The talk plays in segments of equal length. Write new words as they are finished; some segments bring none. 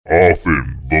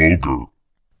often vulgar,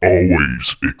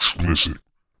 always explicit,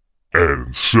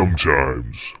 and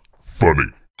sometimes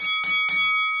funny.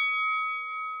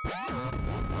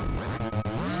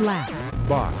 Slap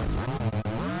Box.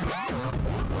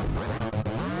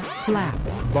 slap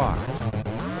Box.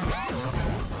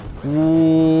 Welcome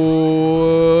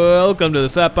to the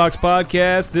Slapbox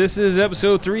Podcast. This is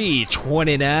episode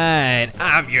 329.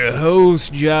 I'm your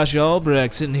host, Josh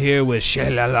Albrecht, sitting here with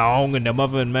Shayla Long and the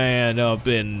Muffin Man up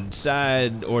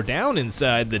inside, or down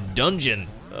inside the dungeon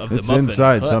of the It's Muffin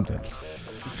inside Hut. something.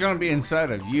 It's gonna be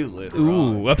inside of you later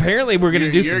Ooh, on. apparently we're going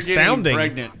to do You're some getting sounding.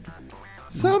 Pregnant.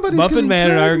 Somebody's Muffin getting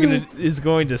Man and I pregnant. is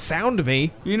going to sound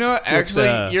me. You know what? Actually,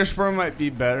 your your sperm might be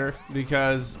better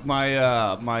because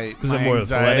my Is it my more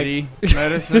anxiety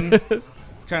medicine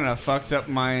kind of fucked up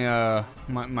my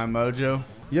my mojo.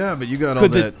 Yeah, but you got all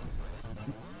Could the-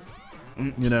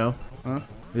 that. You know, Huh?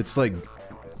 it's like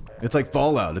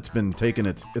Fallout. It's been taking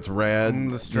its rad,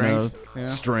 The strength, you know, yeah.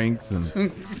 strength, and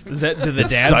Is that, do the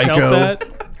dabs Psycho. help that?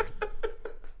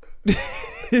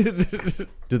 do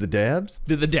the dabs?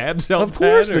 Do the dabs help Of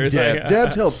course, that? Or the is that-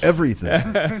 dabs help everything.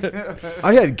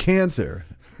 I had cancer,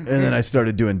 and then I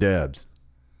started doing dabs.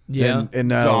 Yeah. and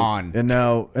now Gone. and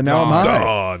now I'm Gone.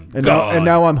 high. Gone. And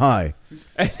now I'm high,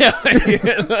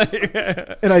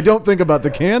 and I don't think about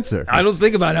the cancer I don't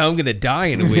think about how I'm going to die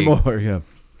in a week. anymore. Yeah.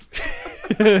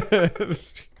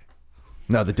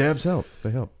 No, the dabs help.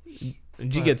 They help.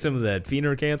 Did you get some of that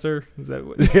Phener cancer? Is that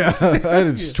what? Yeah, I had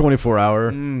it's 24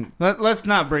 hour. Let's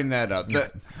not bring that up.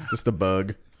 Just a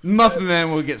bug. Muffin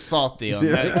Man will get salty on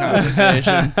that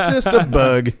conversation. Just a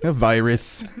bug. A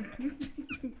virus.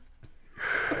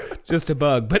 Just a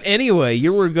bug. But anyway,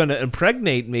 you were going to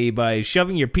impregnate me by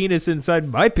shoving your penis inside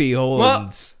my pee hole. Well-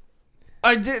 and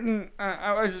I didn't.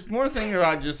 I was just more thinking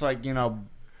about just like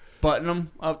button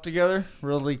them up together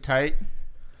really tight.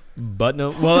 button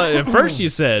them. Well, at first you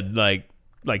said like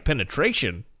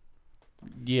penetration.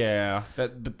 Yeah,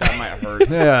 but that might hurt.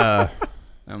 Yeah.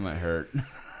 That might hurt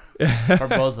for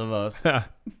both of us.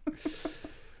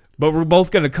 But we're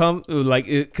both going to come like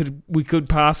we could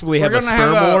possibly have a gonna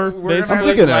sperm war We're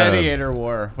basically. gonna have thinking, a gladiator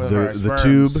war with our The sperms.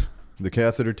 tube, the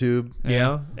catheter tube,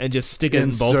 Yeah, and just stick it in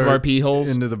both of insert our pee holes.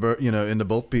 into the into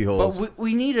both pee holes. But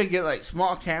we need to get like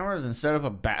small cameras and set up a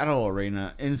battle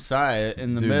arena inside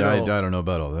in the Dude, I middle don't know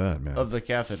about all that, man. of the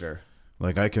catheter.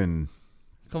 Like I can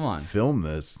Come on. film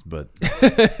this, but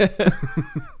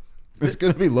it's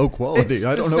gonna be low quality. It's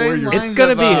I the don't know where same you're. line. It's going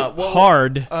to be Well,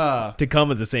 hard Uh, to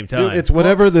come at the same time. Dude, it's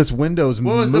whatever this Windows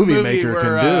what was movie the movie maker where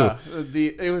can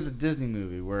do. it was a Disney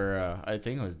movie where I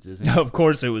think it was Disney. Of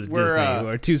course it was Where, Disney.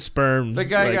 Or two sperms. The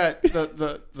guy like, got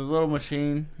the little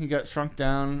machine. He got shrunk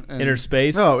down. And inner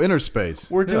space. No, inner space.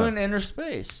 We're Yeah. doing inner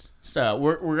space. So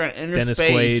we're going to inner Dennis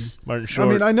space. Quaid, Martin I Short.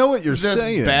 mean, I know what you're This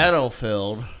saying,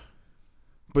 battlefield.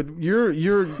 but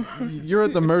you're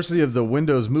at the mercy of the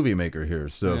Windows movie maker here.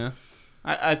 So Yeah.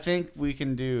 I think we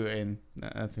can do, and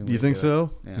I think we you think can do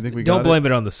so? Yeah. You think we Don't got blame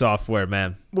it on the software,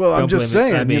 man. Well, I'm Don't just blame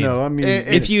it. saying. I mean, If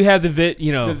If you have the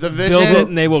The vision build it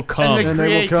and they will come. and the And they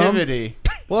will come? creativity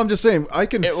Well, I'm just saying I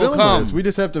can It will film come. this. We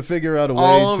just have to figure out a way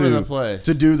all over the place.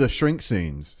 to do the shrink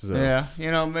scenes. So.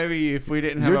 Yeah, maybe if we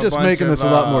didn't have You're a just bunch making of, this a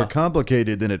lot more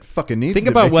complicated than it fucking needs Think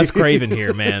to about be. Wes Craven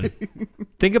here, man.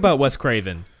 Think about Wes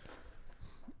Craven.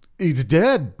 He's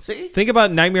dead. See, Think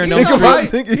about Nightmare on he's, Elm on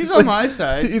Street. my, he's on my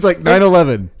side. He's like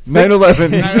 9/11.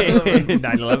 9/11.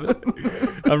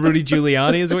 9/11. Rudy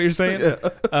Giuliani is what you're saying.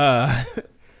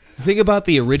 Think about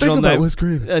the original Think about Wes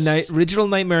Craven. original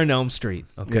Nightmare on Elm Street.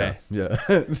 Okay, Yeah.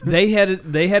 they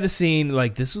had a scene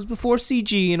like this was before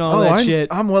CG and all Oh, that I'm- shit.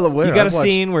 I'm well aware. You got I've a watched-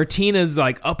 scene where Tina's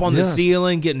like up on the Yes.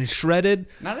 ceiling getting shredded.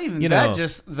 Not even You that, know.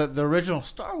 just the original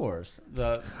Star Wars.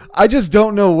 I just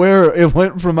don't know where it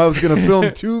went from. I was going to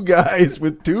film two guys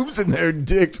with tubes in their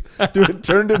dicks to it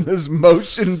turned into this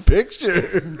motion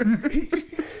picture.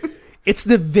 It's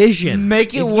the vision.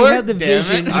 Make it If you work, had the damn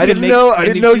vision. it. you I could didn't make- know. I and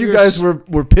didn't if know you you were guys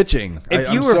were pitching. If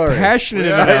I'm you were sorry. passionate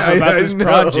Yeah. about I this know.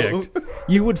 project,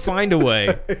 you would find a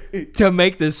way to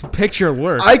make this picture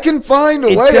work. I can find a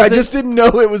It way. I doesn't- just didn't know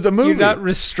it was a movie. You're not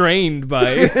restrained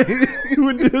by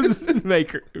Windows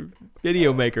Maker,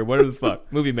 Video Maker, whatever the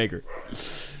fuck, Movie Maker.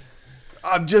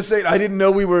 I'm just saying. I didn't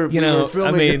know we were. You we know, were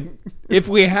filming. I mean, if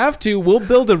we have to, we'll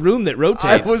build a room that rotates.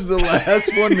 I was the last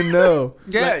one to know.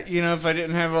 Yeah, if I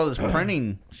didn't have all this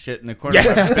printing shit in the corner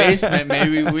of our basement,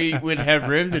 maybe we would have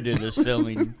room to do this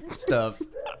filming stuff.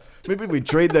 Maybe we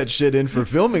trade that shit in for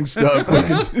filming stuff. We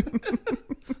could-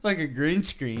 Like a green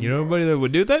screen. You know anybody that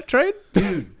would do that trade?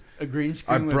 Dude, a green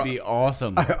screen I would pro- be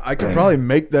awesome. I could probably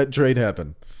make that trade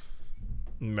happen.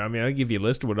 I mean, I'll give you a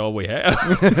list of what all we have.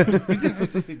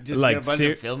 Just Like, get a bunch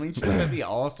of filming shit. That'd be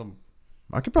awesome.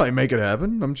 I could probably make it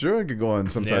happen. I'm sure I could go on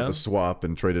some type Yeah. of swap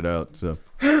and trade it out. So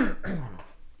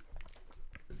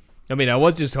I mean, I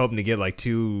was just hoping to get like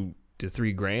 $2,000 to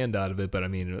 $3,000 out of it, but I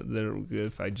mean,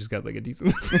 if I just got like a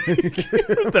decent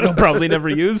that I'll probably never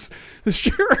use,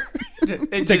 sure.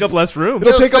 It Take up less room.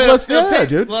 it'll take up less. Yeah,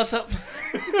 dude. Less up.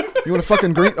 You want a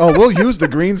fucking green? Oh, we'll use the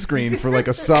green screen for like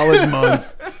a solid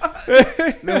month,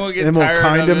 Then we'll get and we'll tired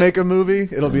kind of of it. make a movie.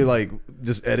 It'll be like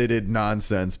just edited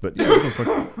nonsense, but yeah,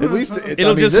 at least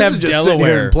It'll just this have is just sitting here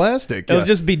Delaware. in plastic. It'll yeah.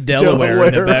 just be Delaware in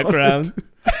the Delaware. background.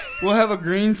 We'll have a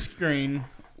green screen,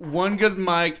 one good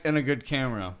mic, and a good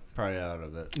camera probably out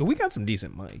of it. We got some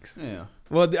decent mics. Yeah.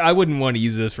 Well, I wouldn't want to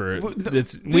use this for. Well,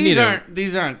 We these aren't.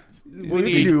 Well, We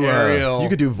need aerial you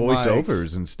could do mics.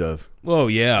 voiceovers and stuff. Oh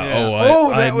yeah. Yeah. Oh,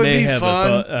 That I would may be have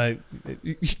fun.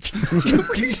 you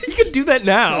could do that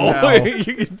now. Now.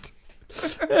 You could-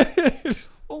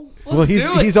 Well,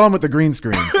 he's on with the green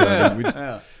screen. So we just,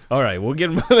 Yeah. All right, we'll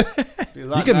get him.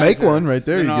 you can make one right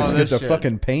there. You than all just get this the shit.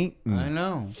 fucking paint. I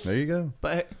know, There you go.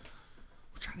 but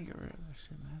we're trying to get rid of this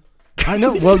shit, man. I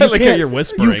know. Well, you Like how can't. you're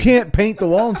whispering. You can't paint the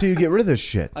wall until you get rid of this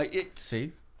shit.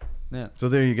 See, yeah. So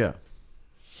there you go.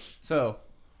 So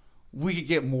we could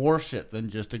get more shit than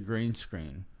just a green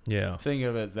screen. Yeah. Think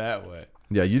of it that way.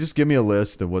 Yeah, you just give me a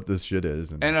list of what this shit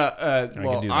is. And, And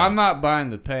well, do that. I'm not buying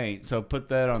the paint, so put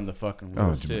that on the fucking oh,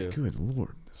 list too. good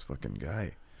lord, this fucking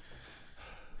guy.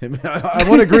 Hey, man, I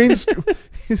want a green.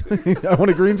 I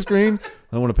want a green screen. I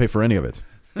don't want to pay for any of it.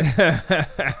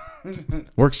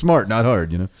 Work smart, not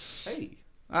hard. You know. Hey,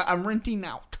 I'm renting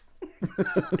out.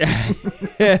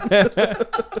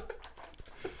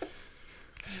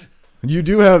 You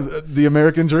do have the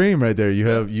American dream right there.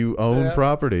 You own Yeah.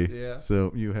 property. Yeah.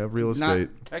 So you have real estate.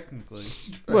 Not technically.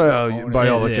 Well, Own by it.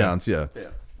 all Yeah. accounts, yeah. Yeah.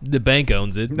 The bank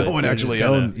owns it. No but one we're actually just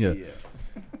kinda- owns. Yeah.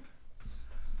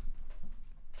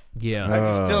 Yeah. I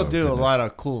can still Oh, do a goodness. lot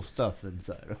of cool stuff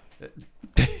inside of it.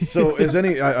 So,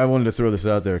 I wanted to throw this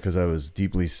out there because I was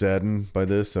deeply saddened by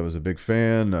this. I was a big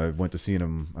fan. I went to see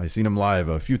him. I seen him live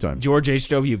a few times. George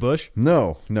H.W. Bush.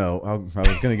 No. I was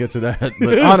going to get to that,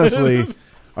 but honestly,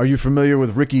 are you familiar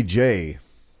with Ricky Jay?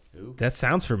 That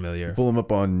sounds familiar. Pull him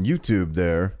up on YouTube.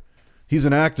 There, he's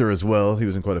an actor as well. He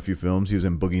was in quite a few films. He was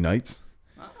in Boogie Nights.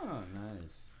 Oh, nice.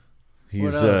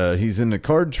 He's What else? he's into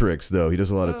card tricks though. He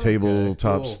does a lot of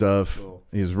tabletop Cool. stuff. Cool.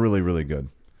 He's really, really good.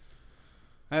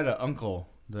 I had an uncle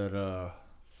that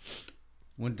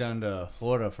went down to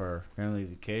Florida for family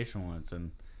vacation once,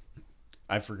 and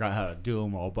I forgot how to do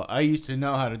them all. But I used to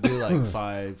know how to do like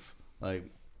 5, like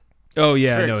Oh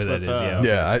yeah, I Tricks know who that with, is. Yeah.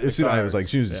 Yeah, as soon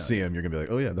as you Yeah. see him, you're gonna be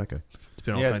like, oh yeah, that guy. It's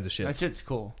been all kinds of shit. That shit's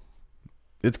cool.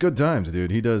 It's good times,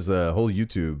 dude. He does whole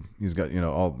YouTube. He's got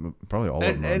probably all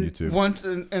of them on YouTube. Once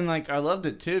and like I loved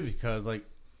it too because like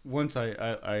once I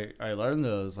learned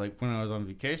those, like when I was on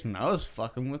vacation, I was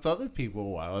fucking with other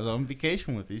people while I was on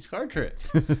vacation with these card tricks.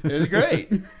 It was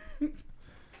great.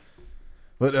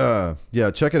 But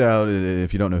yeah, check it out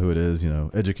if you don't know who it is.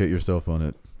 Educate yourself on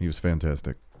it. He was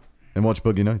fantastic. And watch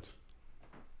Boogie Nights.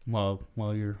 while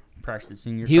you're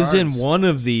practicing your He was in cards. one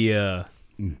of the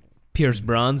Pierce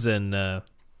Bronson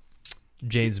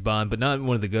James Bond, but not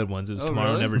one of the good ones. It was Oh, Tomorrow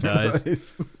really? Never Dies.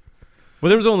 Nice. Well,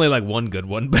 there was only like one good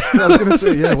one, but I was gonna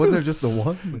say, yeah, wasn't there just the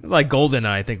one? like GoldenEye,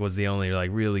 I think, was the only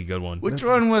like really good one. Which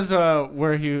one was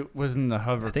where he was in the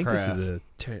hovercraft? I think this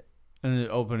is in the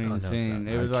opening Oh, no, it's scene.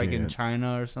 not. It was I like in can't.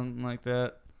 China or something like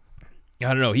that. I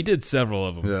don't know. He did several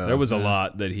of them. Yeah. There was a Yeah.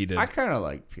 lot that he did. I kind of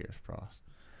like Pierce Brosnan.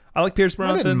 I like Pierce I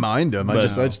didn't Bronson. mind him. I but-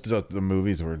 just thought the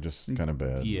movies were just kind of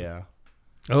bad. Yeah.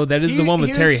 Oh, that is the He- one with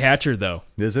he Terry was- Hatcher, though.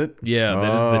 Is it? Yeah,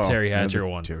 that is the Oh, Terry yeah, Hatcher the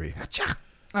one. Terry Hatcher.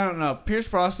 I don't know. Pierce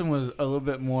Brosnan was a little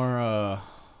bit more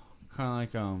kind of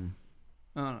like I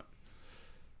don't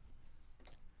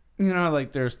know.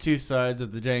 Like there's two sides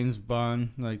of the James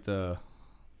Bond, like in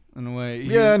a way.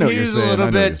 Yeah, I know what you're He's saying. a I little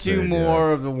know bit what you're too saying,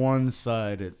 more of the one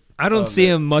sided. I don't of see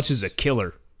it. him much as a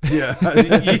killer. Yeah.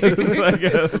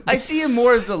 I see him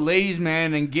more as a ladies'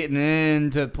 man and getting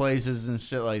into places and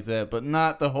shit like that, but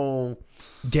not the whole.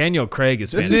 Daniel Craig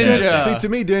is This fantastic. Ninja. See, to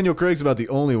me, Daniel Craig's about the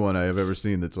only one I have ever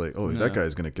seen that's like, oh, No. that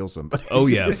guy's gonna kill somebody. Oh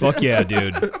yeah, fuck yeah,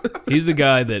 dude. He's the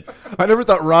guy that I never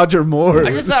thought Roger Moore.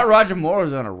 I just thought Roger Moore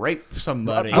was gonna rape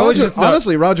somebody. I was just thought-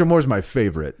 honestly, Roger Moore's my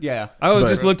favorite. Yeah. I always But-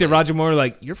 just looked at Roger Moore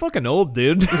like, you're fucking old,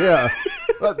 dude. Yeah.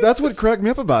 That's what cracked me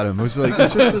up about him. It was like,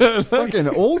 it's just this fucking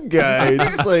old guy.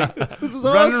 Just like, this is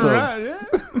Running awesome. around, yeah.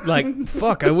 Like,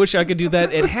 fuck, I wish I could do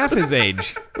that at half his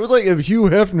age. It was like if Hugh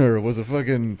Hefner was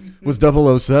was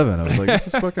 007. I was like, this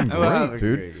is fucking I would have great,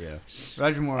 dude. agreed, yeah.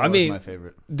 Roger Moore I was mean- my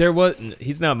favorite.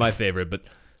 He's not my favorite, but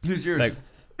Who's yours? like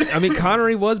I mean,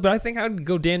 Connery was, but I think I'd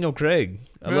go Daniel Craig.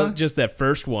 I Really? love just that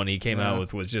first one he came out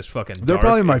with was just fucking. They're dark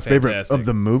probably my and favorite fantastic. of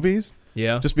the movies,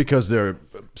 Yeah, just because they're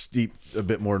steeped a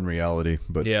bit more in reality.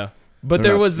 But yeah. But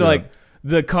They're there not- was yeah. like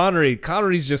the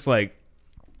Connery's just like.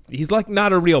 He's like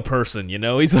not a real person, you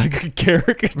know. He's like a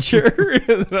caricature.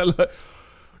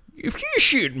 If you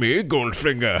shoot me,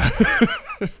 Goldfinger,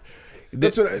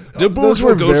 that's what the those bullets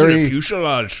were will go to the very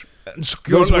fuselage and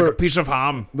skewer those like were- a piece of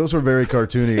ham. those were very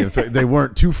cartoony. In fact, they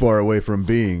weren't too far away from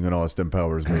being an Austin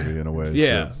Powers movie in a way.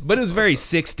 Yeah, so. but it was very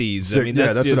 60s. I mean, Yeah,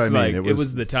 that's that's what just I mean. like It it was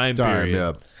was the time period.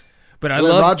 Yeah. But I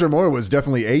Well, love Roger Moore was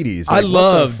definitely 80s. I Like, what the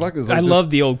loved fuck is I like this- love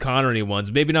the old Connery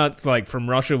ones. Maybe not like From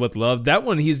Russia with Love. That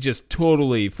one he's just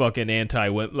totally fucking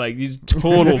anti-women. Like he's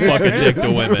total fucking dick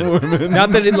to women.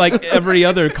 Not that in like every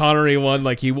other Connery one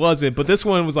like he wasn't, but this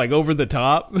one was like over the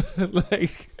top.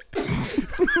 like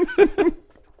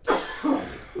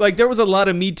Like there was a lot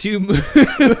of Me Too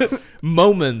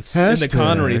moments in the Hashtag.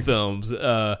 Connery films.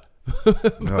 Oh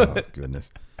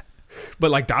goodness.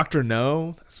 But like Dr.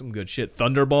 No, that's some good shit.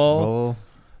 Thunderball. Well,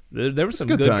 There was some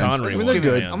good good times. Connery I mean, ones.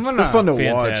 they're good. man. I'm gonna they're fun to watch.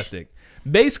 Fantastic.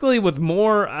 Basically, with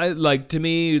Moore, I like to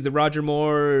me the Roger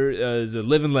Moore is a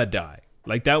Live and Let Die.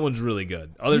 Like that one's really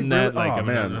good. Other than that, like oh I mean,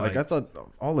 man, like, I thought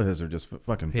all of his are just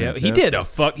fucking. yeah, Fantastic. he did a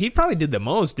fuck. He probably did the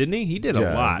most, didn't he? He did a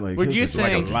Yeah, lot. like, Would his you is like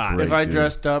think a lot. if I dude.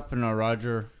 dressed up in a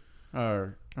Roger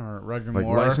or Roger like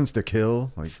Moore License to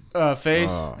Kill, like face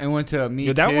Oh. and went to a Me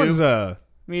Yeah, that Too one's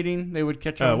meeting, they would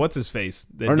catch on? what's his face?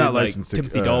 They or did, not like, License to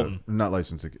Timothy Dalton. Not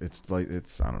License to. It's like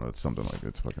it's I don't know. It's something like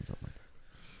it's fucking something like that.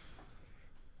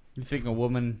 You think a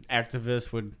woman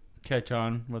activist would catch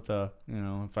on with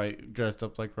if I dressed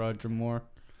up like Roger Moore,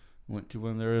 went to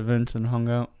one of their events and hung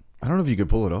out? I don't know if you could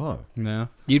pull it off. No.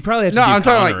 You'd probably have to No, do I'm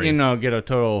talking Connery. like, get a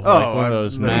total, Oh, like one of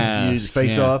those like, masks. use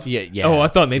face yeah. off? Yeah. Oh, I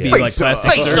thought maybe yeah. like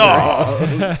plastic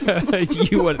surgery.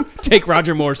 You would take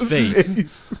Roger Moore's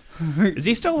face. Is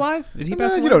he still alive? Did he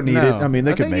pass away? You don't need it. No. I mean,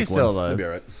 they I could think make he's still one. alive. It'd be all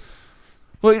right.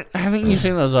 Well, haven't you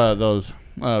seen those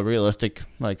realistic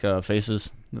faces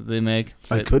that they make?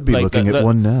 I could be Like looking the- at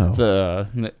one now.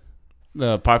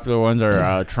 The popular ones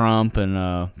are Trump and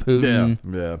Putin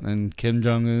Yeah. and Kim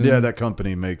Jong Un. Yeah, that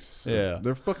company makes. Yeah.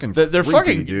 They're fucking. They're creepy,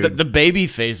 fucking dude. the baby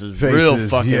faces, real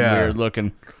Faces, fucking yeah. weird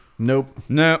looking. Nope.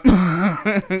 No.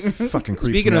 Fucking creeps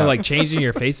Speaking me of out. like changing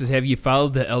your faces, have you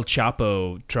followed the El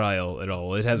Chapo trial at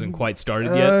all? It hasn't quite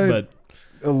started yet, but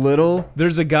a little.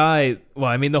 there's a guy.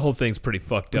 Well, I mean, the whole thing's pretty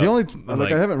fucked up. The only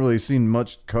Like- I haven't really seen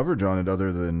much coverage on it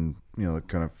other than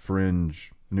kind of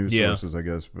fringe news Yeah. sources, I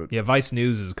guess. But Yeah, Vice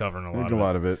News is covering a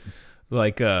lot of it. of it.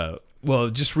 Like,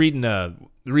 just reading the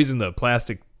reason the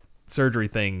plastic surgery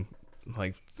thing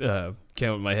came up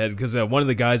in my head because one of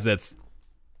the guys that's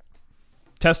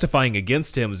testifying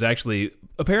against him is actually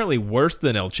apparently worse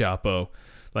than El Chapo.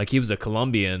 Like he was a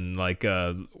Colombian,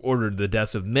 ordered the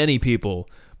deaths of many people,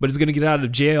 but is going to get out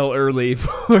of jail early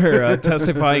for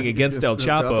testifying against El Against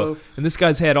El Chapo. Chapo? And this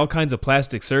guy's had all kinds of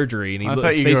plastic surgery, and I his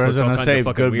thought you face were looks all going to kinds say of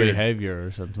fucking good weird. behavior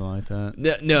or something like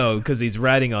that. No, because he's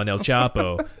ratting on El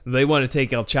Chapo. They want to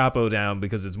take El Chapo down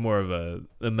because it's more of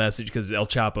a message because El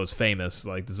Chapo's famous.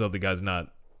 Like this other guy's not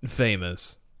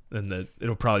famous, and that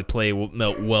it'll probably play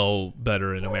well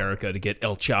better in America to get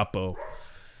El Chapo.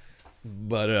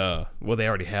 But well, they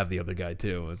already have the other guy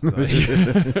too.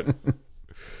 It's like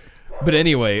but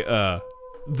anyway,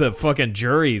 the fucking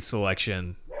jury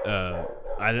selection. I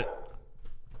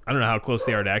don't know how close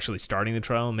they are to actually starting the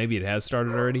trial. Maybe it has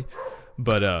started already.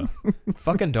 But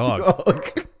fucking dog.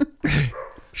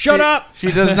 Shut up!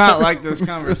 She does not like this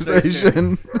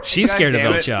conversation. Station. She's scared of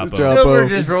damn El it. Chapo. Silver Chapo.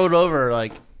 just rolled over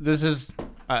like this is.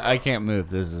 I can't move.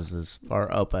 This is as far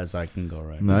up as I can go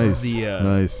right now. Nice. is the,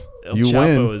 nice. El You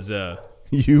Chapo win.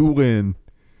 is You win.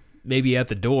 maybe at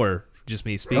the door. Just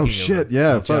me speaking. Oh of shit!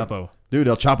 Yeah, El fuck. Chapo. Dude,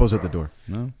 El Chapo's at the door.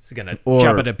 He's gonna Or-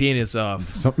 chop the penis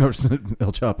off. El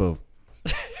Chapo.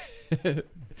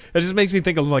 It just makes me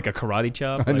think of like a karate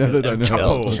chop. I like know a- that. I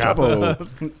know. Chapo. El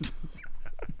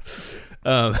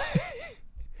Chapo.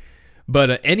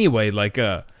 But anyway,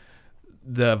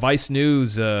 the Vice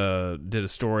News did a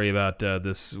story about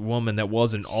this woman that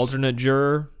was an alternate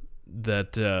juror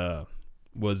that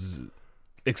was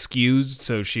excused,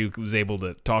 so she was able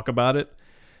to talk about it,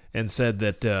 and said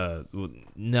that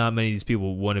not many of these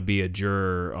people want to be a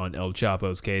juror on El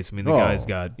Chapo's case. I mean, the guy's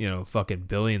got fucking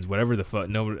billions, whatever the fuck.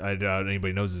 No, I doubt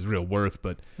anybody knows his real worth,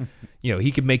 but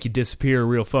he could make you disappear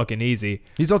real fucking easy.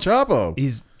 He's El Chapo.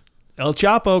 He's El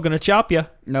Chapo gonna chop you.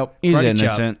 Nope, he's Karate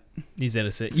innocent. He's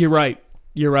innocent. You're right.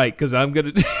 You're right. Because I'm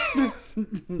gonna.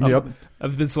 Yep.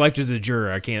 I've been selected as a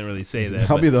juror. I can't really say that.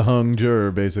 I'll but- be the hung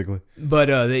juror, basically. But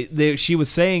she was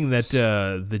saying that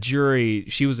the jury,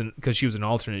 because she was an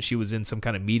alternate, she was in some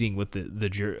kind of meeting with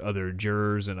the other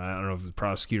jurors, and I don't know if the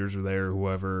prosecutors were there or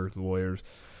whoever, the lawyers.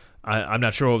 I'm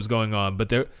not sure what was going on, but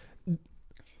they're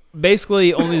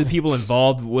basically only the people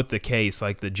involved with the case,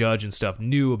 like the judge and stuff,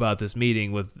 knew about this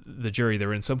meeting with the jury. They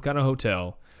were in some kind of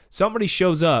hotel. Somebody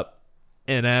shows up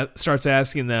and starts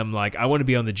asking them, like, I want to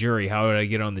be on the jury. How would I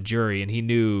get on the jury? And he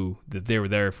knew that they were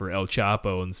there for El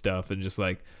Chapo and stuff, and just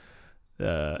like,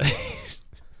 The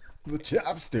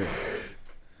chopstick.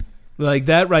 like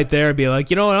that right there, and be like,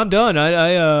 you know what, I'm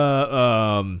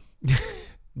done.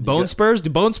 Bone Spurs? Do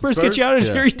Bone Spurs get you out of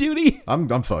Yeah. jury duty? I'm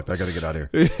fucked. I gotta get out of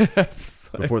here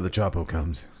before the Chapo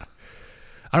comes.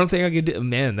 I don't think I could do.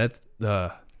 Man, that's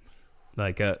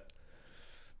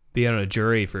be on a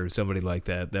jury for somebody like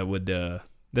that. That would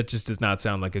that just does not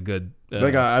sound like a good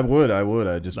Like I would. I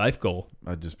life goal.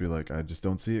 I'd just be like, I just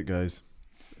don't see it, guys.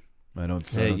 I don't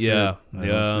see Yeah, it. I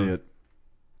don't see it.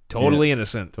 Totally Yeah,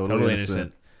 innocent. totally innocent.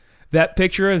 innocent. That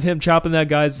picture of him chopping that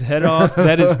guy's head off,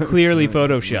 that is clearly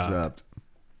photoshopped.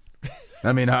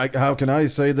 I mean, how can I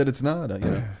say that it's not? You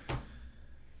know,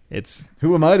 It's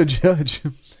who am I to judge?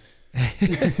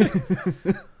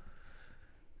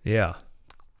 yeah,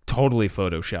 totally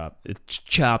photoshopped. It's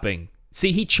chopping.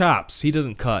 See, he chops. He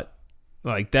doesn't cut.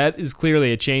 Like that is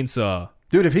clearly a chainsaw.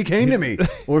 Dude, if he came to me,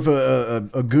 or if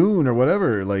a goon or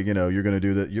whatever, like, you know, you're gonna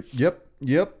do that. Yep.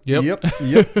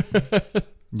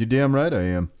 You're damn right I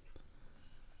am.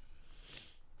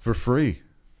 For free.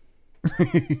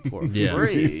 Yeah.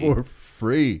 For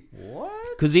free.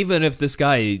 Because even if this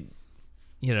guy,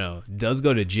 you know, does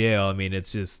go to jail, I mean,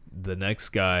 it's just the next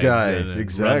guy is gonna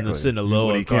exactly. run the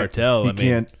Sinaloa He cartel. Can't, he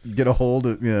can't get a hold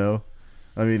of, you know.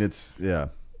 I mean, it's and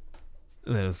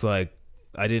it's like,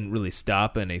 I didn't really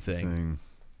stop anything.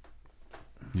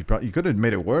 You could have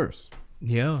made it worse.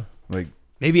 Yeah. Like,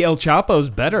 Maybe El Chapo's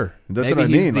better. that's Maybe what I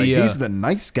he's mean. the, He's the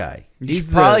nice guy. You He's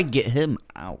should probably get him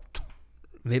out.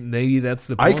 Maybe that's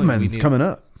the point. Eichmann's coming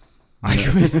up. I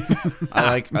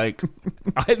like Ike.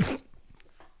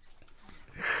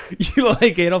 You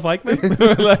like Adolf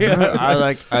Eichmann? Like, I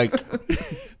like Ike.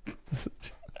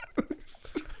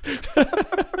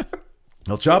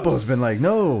 El Chapo's been like,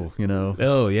 no, you know.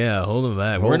 oh yeah, hold him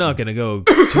back. We're Hold- not gonna go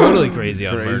totally crazy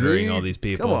on Crazy? murdering all these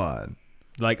people. Come on.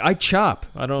 Like I chop.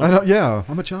 I don't. I know, yeah,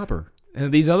 I'm a chopper.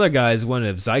 And these other guys want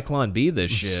to Zyklon B this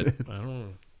shit. I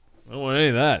don't want any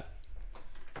of that.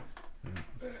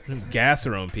 We don't gas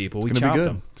our own people. We It's gonna chop be good.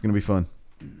 them. It's gonna be fun.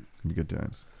 It's gonna be good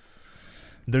times.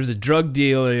 There's a drug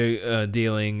dealer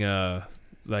dealing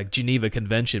like Geneva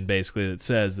Convention basically that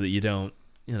says that you don't,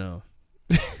 you know,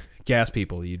 gas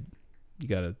people. You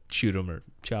gotta shoot them or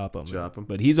chop them. Chop 'em.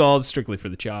 But he's all strictly for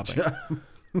the chopping. At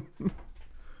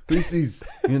least he's,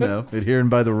 you know, adhering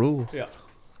by the rules. Yeah.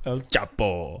 El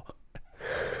Chapo.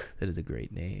 That is a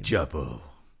great name. Chapo.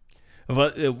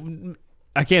 But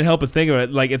I can't help but think of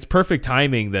it. Like, it's perfect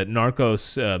timing that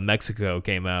Narcos Mexico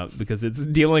came out because it's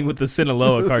dealing with the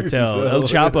Sinaloa cartel. El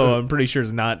Chapo, I'm pretty sure,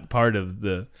 is not part of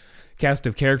the cast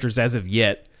of characters as of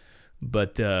yet.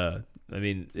 But, I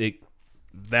mean,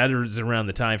 that is around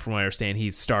the time, from what I understand, he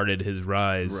started his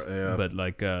rise. Right, yeah. But,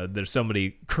 like, there's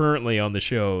somebody currently on the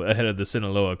show ahead of the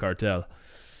Sinaloa cartel,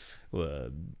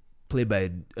 played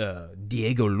by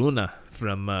Diego Luna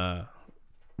from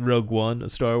Rogue One, a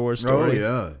Star Wars story.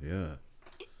 Oh, yeah.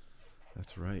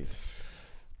 That's right.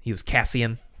 He was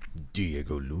Cassian.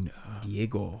 Diego Luna.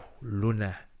 Diego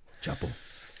Luna. Chapo.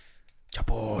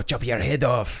 Chapo, chop your head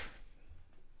off.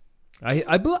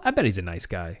 I bet he's a nice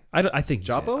guy. I think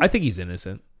Chapo? I think he's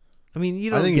innocent. I mean, you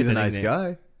don't I think get he's a the nice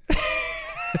nickname.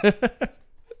 guy.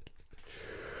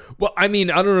 Well, I mean,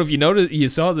 I don't know if you noticed. You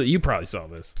saw that. You probably saw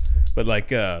this, but like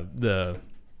the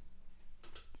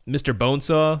Mr.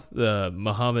 Bonesaw, the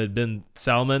Mohammed bin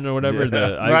Salman or whatever. Yeah.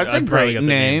 That's a probably great got the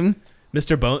name.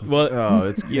 Mr. Bone. Well, Oh,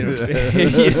 it's you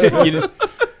know, you know,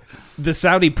 the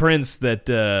Saudi prince that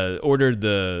ordered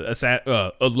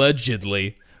the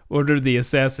allegedly ordered the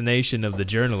assassination of the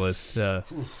journalist.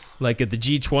 Like at the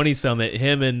G20 summit,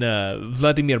 him and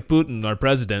Vladimir Putin, our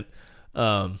president,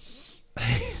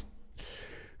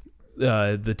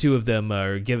 the two of them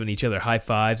are giving each other high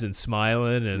fives and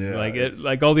smiling, and Yeah,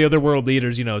 like all the other world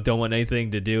leaders, you know, don't want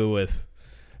anything to do with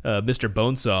Mr.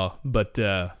 Bonesaw. But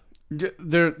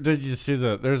Did you see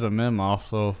that? There's a meme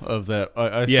also of that.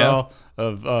 I Yeah. saw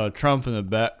of Trump in the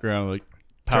background, like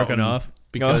jerking pouting off.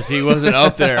 because he wasn't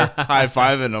up there high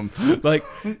fiving him. Like,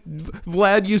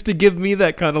 Vlad used to give me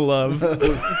that kind of love.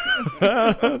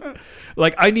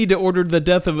 Like, I need to order the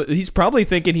death of. He's probably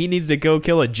thinking he needs to go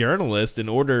kill a journalist and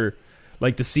order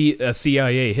like a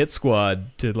CIA hit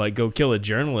squad to like go kill a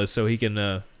journalist so he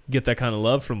can get that kind of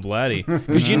love from Vladdy.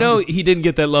 Because he didn't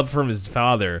get that love from his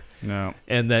father. No.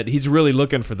 And that he's really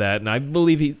looking for that. And I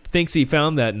believe he thinks he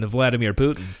found that in the Vladimir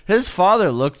Putin. His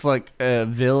father looks like a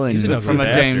villain He's an from a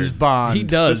ugly James bastard. Bond. He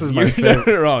does. This is my You're favorite.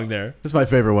 not wrong there. This is my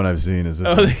favorite one I've seen. Is this?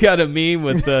 Oh, they got a meme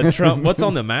with Trump. What's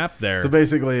on the map there? So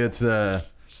basically, it's a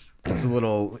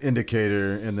little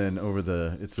indicator, and then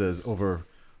it says over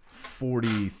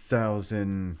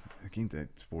 40,000. I think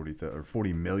that's 40,000 or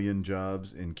 40 million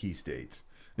jobs in key states.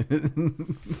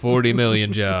 40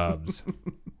 million jobs.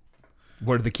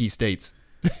 What are the key states?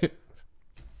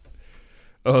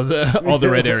 All the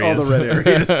red areas. All the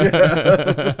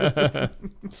red areas.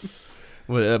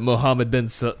 Well, Mohammed bin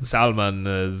Salman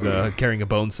is carrying a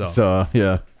bone saw. So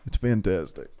yeah, it's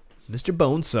fantastic. Mr.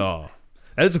 Bonesaw.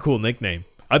 That is a cool nickname.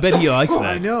 I bet he likes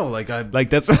that. I know. Like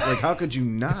that's like how could you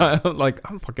not?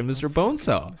 I'm fucking Mr.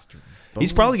 Bonesaw.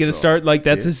 He's probably going to start, like,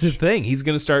 that's his thing. He's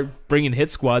going to start bringing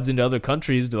hit squads into other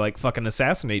countries to, like, fucking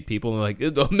assassinate people. And, like,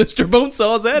 oh, Mr.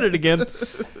 Bonesaw's at it again.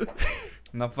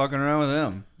 I'm not fucking around with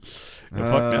him.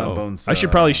 Well, fuck no. Bonesaw. I should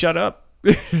probably shut up.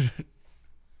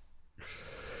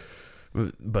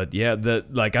 But, yeah,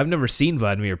 I've never seen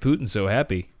Vladimir Putin so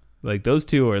happy. Like, those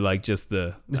two are, like, just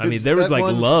there was, That like,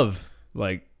 one- love.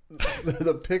 Like,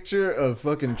 the picture of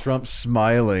fucking Trump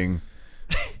smiling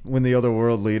when the other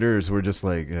world leaders were just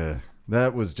like,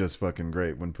 that was just fucking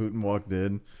great. When Putin walked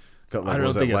in, I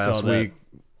don't think I saw last that. week.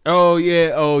 oh,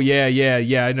 yeah.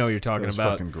 I know what you're talking That was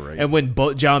about. fucking great. And when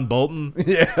John Bolton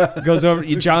Yeah, goes over,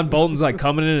 John Bolton's like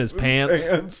coming in his pants,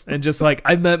 pants. and just like,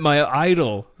 I met my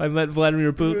idol. I met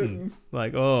Vladimir Putin.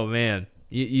 Like, oh man,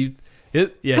 he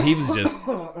was just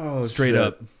straight shit.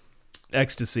 up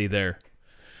ecstasy there.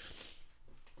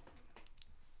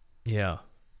 Yeah.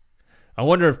 I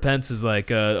wonder if Pence is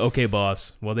like, okay,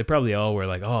 boss. Well, they probably all were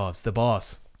like, oh, it's the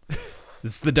boss.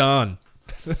 It's the Don.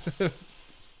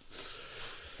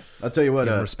 I'll tell you what,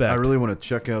 Give him respect. I really want to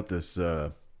check out this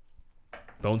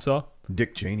Bonesaw?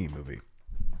 Dick Cheney movie.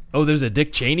 Oh, there's a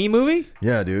Dick Cheney movie?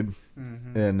 Yeah, dude.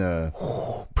 And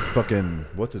fucking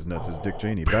what's his nuts is Dick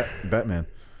Cheney, Batman.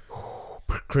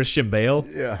 Christian Bale?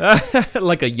 Yeah.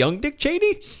 Like a young Dick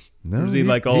Cheney? No, Or is he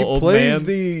like all he old plays man?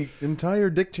 the entire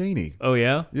Dick Cheney. Oh,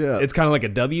 yeah? Yeah. It's kind of like a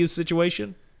W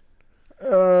situation?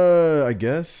 I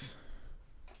guess.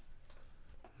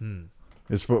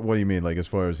 What do you mean? Like as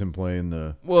far as him playing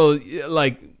the? Well,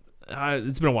 like,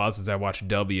 it's been a while since I watched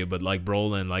W, but like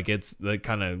Brolin, like it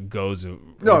kind of goes a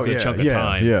good chunk of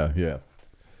time. Yeah.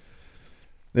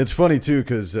 It's funny too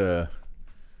because I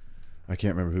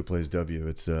can't remember who plays W.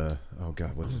 It's oh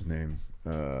god, what's his name?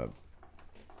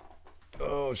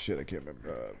 Oh shit, I can't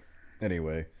remember.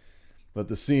 Anyway, but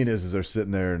the scene is they're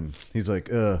sitting there and he's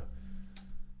like, I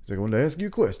want to ask you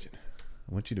a question.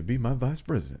 I want you to be my vice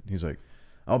president. He's like,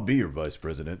 I'll be your vice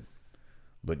president,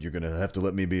 but you're gonna have to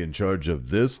let me be in charge of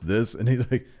this. And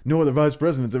he's like, no other vice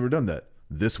president's ever done that.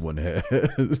 This one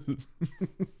has.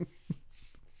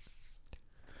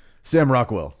 Sam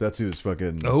Rockwell. That's who's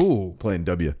fucking playing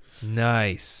W.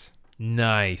 Nice.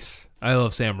 I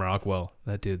love Sam Rockwell.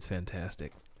 That dude's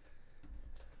fantastic.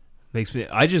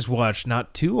 I just watched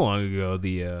not too long ago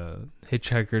the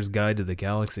Hitchhiker's Guide to the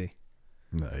Galaxy.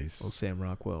 Nice. Little Sam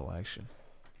Rockwell action.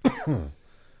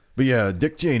 But yeah,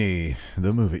 Dick Cheney,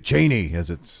 the movie. Cheney, as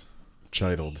it's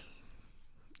titled.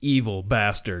 Evil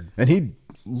bastard. And he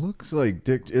looks like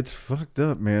Dick. It's fucked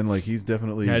up, man. Like he's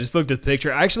definitely. Yeah, I just looked at the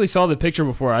picture. I actually saw the picture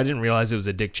before. I didn't realize it was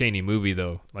a Dick Cheney movie,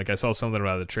 though. Like, I saw something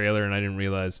about the trailer, and I didn't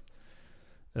realize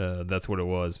that's what it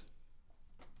was.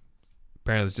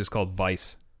 Apparently, it's just called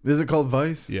Vice. Is it called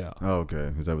Vice? Yeah. Oh,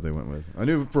 okay. Is that what they went with? I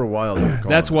knew for a while they were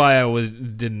called That's why I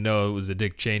didn't know it was a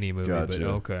Dick Cheney movie, Gotcha. but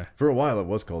okay. For a while it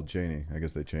was called Cheney. I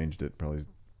guess they changed it. Probably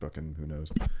fucking who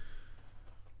knows.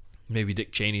 Maybe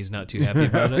Dick Cheney's not too happy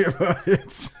about it.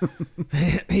 It's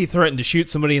He threatened to shoot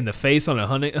somebody in the face on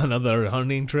another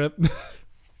hunting trip.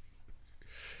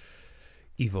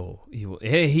 Evil.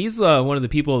 Hey, he's one of the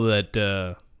people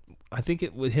that I think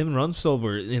with him and Rumsfeld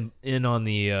were in on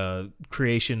the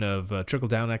creation of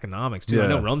trickle-down economics, too. I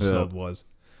know Rumsfeld was,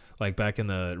 like back in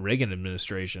the Reagan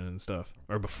administration and stuff.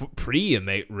 Or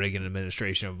pre-Reagan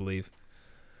administration, I believe.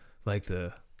 Like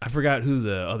I forgot who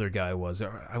the other guy was.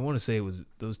 I want to say it was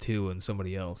those two and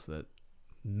somebody else that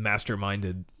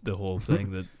masterminded the whole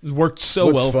thing that worked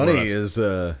so well for us. What's funny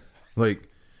is, like,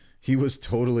 he was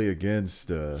totally against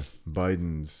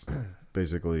Biden's,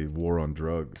 basically, war on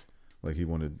drugs. Like, he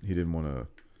didn't want to,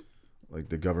 like,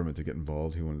 the government to get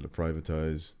involved. He wanted to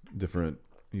privatize different,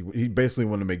 he basically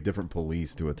wanted to make different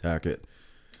police to attack it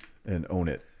and own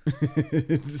it.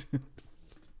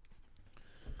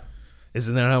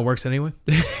 Isn't that how it works anyway?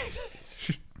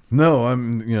 No,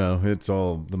 it's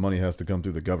all the money has to come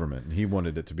through the government, and he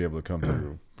wanted it to be able to come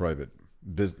through private,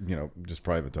 just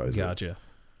privatize it. Gotcha.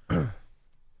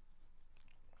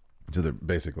 So they're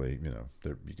basically,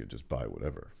 you could just buy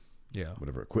whatever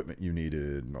equipment you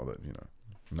needed and all that,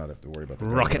 not have to worry about the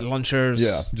Rocket government. launchers.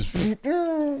 Yeah, just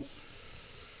The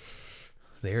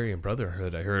Aryan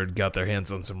Brotherhood, I heard, got their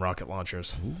hands on some rocket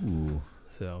launchers. ooh.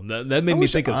 So that made I me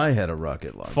wish think of I had a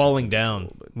rocket launcher. falling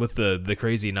down with the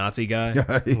crazy Nazi guy.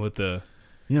 With the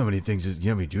You know how many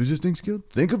how many Jews this thing's killed?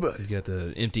 Think about you it. got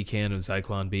the empty can of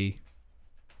Zyklon B.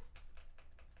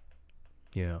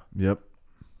 Yeah. Yep,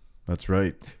 that's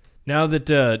right. Now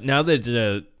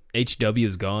that HW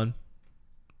is gone,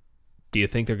 do you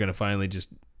think they're going to finally just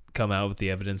come out with the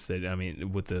evidence that,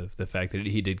 with the fact that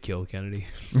he did kill Kennedy?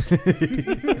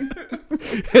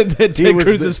 And that Ted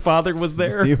Cruz's father was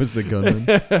there? He was the gunman.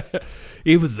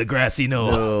 He was the grassy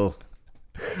knoll. No,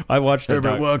 I watched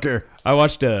Herbert Walker. I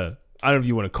watched I don't know if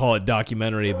you want to call it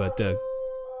documentary, but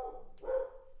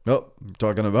Oh, I'm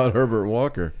talking about Herbert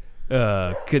Walker.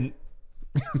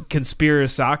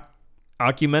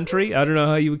 Conspiracy-ocumentary. I don't know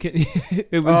how you would.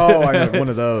 It was. I got one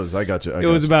of those. I got you. It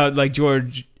was about like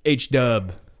George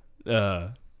H.W.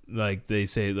 Like they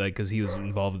say, like because he was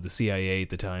involved with the CIA at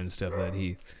the time and stuff, that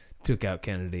he took out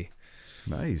Kennedy.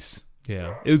 Nice.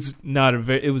 Yeah, it was not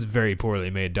it was a very poorly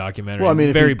made documentary. Well, I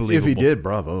mean, very if believable. he did,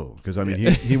 bravo. Because I mean,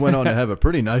 he went on to have a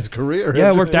pretty nice career. Yeah,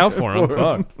 it worked out for him.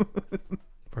 Fuck.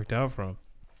 Worked out for him.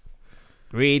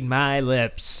 Read my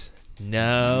lips.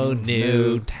 No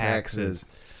new taxes.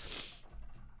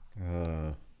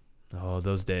 Oh,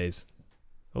 those days.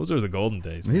 Those are the golden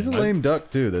days. He's a man. lame duck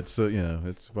too. That's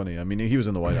it's funny. I mean, he was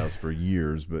in the White House for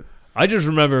years, but I just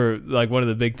remember like one of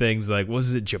the big things. Like,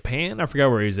 was it Japan? I forgot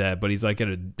where he's at, but he's like at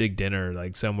a big dinner,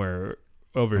 like somewhere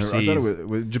overseas. I thought it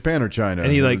was Japan or China.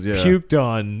 and he like puked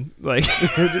on like.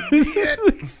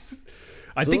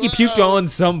 I think he puked on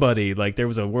somebody. Like there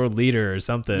was a world leader or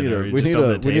something. We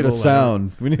need a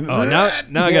sound. We need. Oh,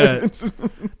 now I gotta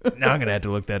now I'm gonna have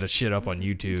to look that shit up on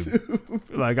YouTube.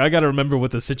 Like I gotta remember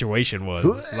what the situation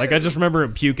was. Like I just remember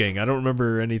him puking. I don't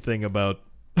remember anything about.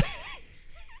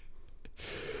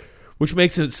 Which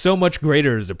makes it so much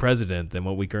greater as a president than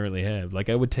what we currently have. Like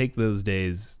I would take those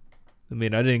days. I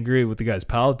mean, I didn't agree with the guy's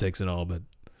politics and all, but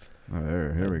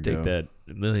Here we I'd go. take that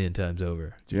a million times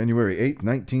over. January 8th,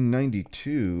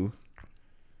 1992.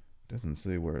 Doesn't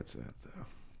say where it's at though.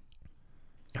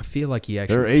 I feel like he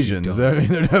actually. They're Asians. puked They're on-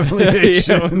 definitely Yeah,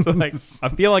 Asians. it was like, I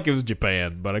feel like it was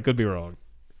Japan, but I could be wrong.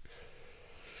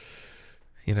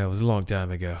 It was a long time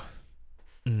ago.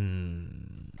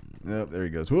 Yep, there he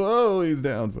goes. Whoa, he's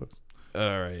down, folks.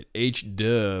 All right,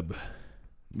 H-Dub.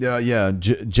 Yeah.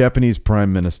 Japanese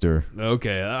Prime Minister.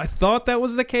 Okay, I thought that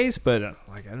was the case, but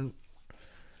like I don't.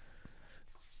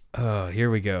 Oh, here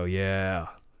we go. Yeah.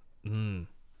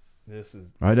 This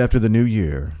is. Right after the new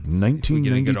year, If we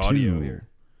get a good 1992. audio here.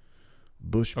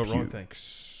 Bush Oh, wrong thing.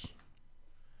 pukes.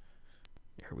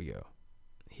 Here we go.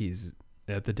 He's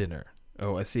at the dinner.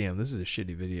 Oh, I see him. This is a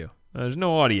shitty video. There's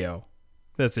no audio.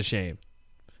 That's a shame.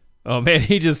 Oh man,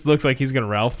 he just looks like he's gonna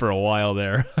Ralph for a while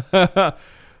there.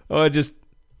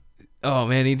 Oh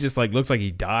man, he just like looks like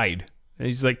he died. And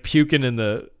he's like puking in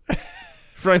the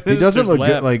Prime He doesn't Minister's look lap.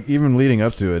 good. Like even leading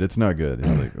up to it, it's not good.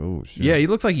 It's like, oh shit. Yeah, he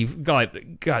looks like he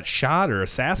got shot or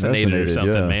assassinated or Assassinated,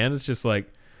 something, yeah. man. It's just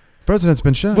like President's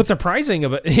been shot. what's surprising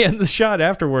about the shot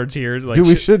afterwards here. Like Dude,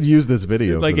 we should use this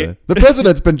video like for it- that. The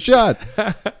president's been shot.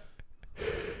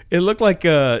 it looked like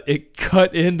it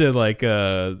cut into like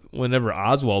whenever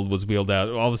Oswald was wheeled out.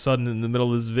 All of a sudden, in the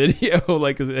middle of this video,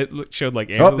 like showed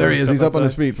like Oh, there he is. He's up on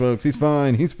his feet, folks. He's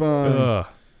fine. He's fine.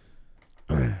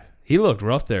 He looked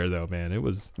rough there, though, man. It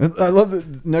was. And I love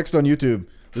that next on YouTube,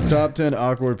 the top 10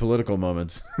 awkward political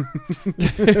moments.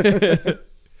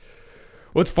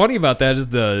 What's funny about that is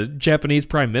the Japanese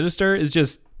prime minister is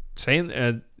just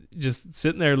saying, just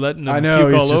sitting there letting him I know.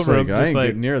 puke He's all just over like, him. I Just ain't like,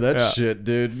 getting near that yeah. shit,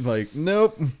 dude. Like,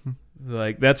 nope.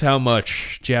 Like that's how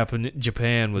much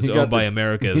Japan was He got owned by the-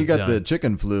 America. At He the got time. the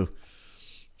chicken flu.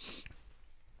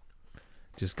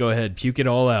 Just go ahead, puke it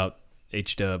all out.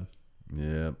 H-Dub.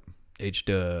 Yep.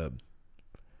 H-Dub.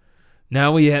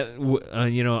 Now we have,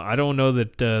 I don't know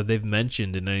that they've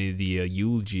mentioned in any of the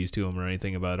eulogies to him or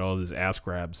anything about all this ass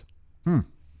grabs. I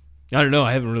don't know.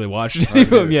 I haven't really watched any of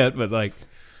them yet, but like,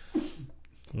 I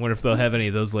wonder if they'll have any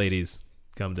of those ladies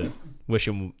come to wish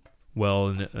him well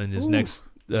in his next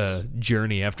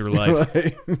journey after life.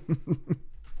 Right.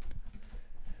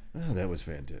 Oh, that was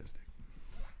fantastic.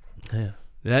 Yeah.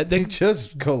 That He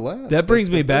just collapsed. That brings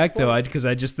That's me the best back though, part. because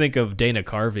I just think of Dana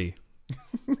Carvey,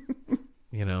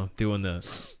 doing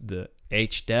the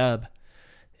H-Dub.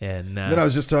 And Then I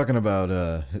was just talking about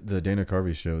the Dana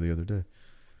Carvey show the other day.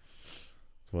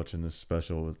 Watching this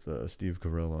special with Steve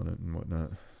Carell on it and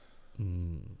whatnot.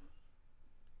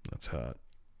 That's hot.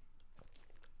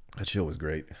 That show was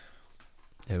great.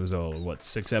 It was all,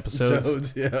 6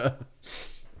 episodes? Yeah.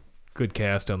 Good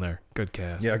cast on there. Good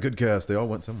cast. Yeah, good cast. They all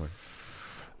went somewhere.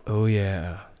 Oh,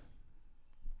 yeah.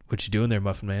 What you doing there,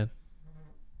 Muffin Man?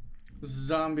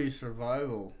 Zombie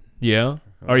survival. Yeah?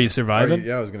 Are you surviving?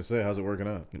 Yeah, I was going to say, how's it working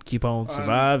out? Keep on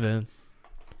surviving.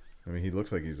 I mean, he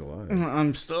looks like he's alive.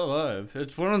 I'm still alive.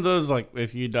 It's one of those, like,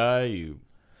 if you die, You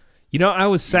know, I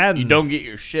was saddened. you don't get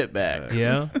your shit back.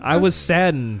 Yeah? I was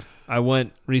saddened. I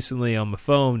went recently on my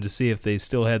phone to see if they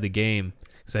still had the game.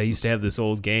 Because I used to have this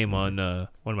old game on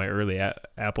one of my early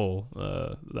Apple,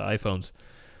 the iPhones.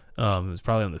 It was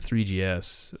probably on the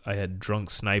 3GS. I had Drunk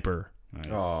Sniper.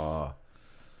 Aw.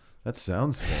 That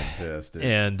sounds fantastic.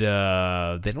 And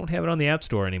they don't have it on the App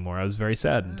Store anymore. I was very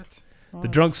saddened. The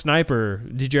Drunk Sniper.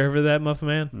 Did you ever hear that, Muffin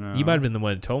Man? No. You might have been the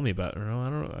one that told me about it. No, I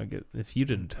don't know. I get, if you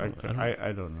didn't tell me.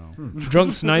 I don't know.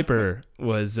 Drunk Sniper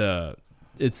was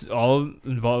it's all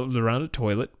involved around a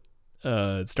toilet.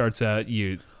 It starts out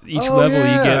each level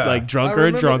you get like drunker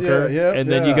and drunker, and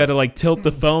then you got to like tilt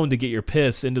the phone to get your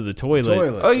piss into the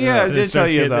toilet. Oh yeah, I And it did tell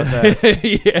starts you getting- about that.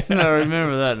 Yeah, I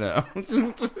remember that now.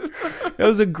 that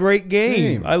was a great game.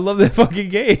 Game. I love that fucking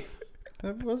game.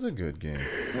 That was a good game.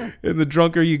 And the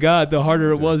drunker you got, the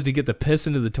harder it was to get the piss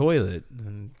into the toilet.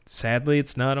 And sadly,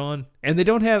 it's not on. And they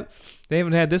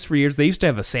haven't had this for years. They used to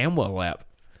have a Samwell app.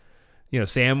 You know,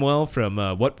 Samwell from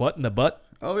What in the Butt?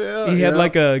 Oh, yeah. He had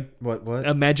like a What?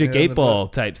 Magic Yeah, 8-Ball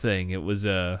type thing. It was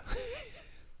I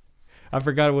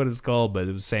forgot what it was called, but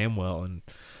it was Samwell, and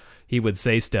he would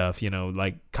say stuff, you know,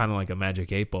 like kind of like a Magic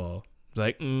 8-Ball.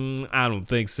 Like, I don't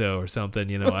think so, or something,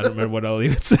 you know. I don't remember what all he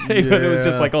would say, but it was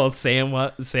just Yeah. like all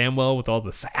Samwell with all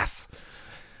the sass.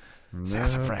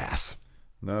 Sassafras.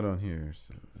 Not on here.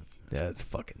 So That's a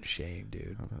fucking shame,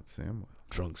 dude. how about Samuel?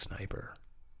 Drunk Sniper.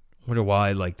 Wonder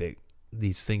why, like,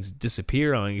 these things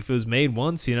disappear. I mean, if it was made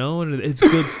once, you know, and it's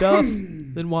good stuff,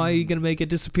 then why are you going to make it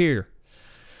disappear?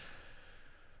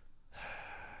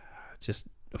 Just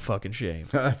a fucking shame.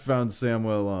 I found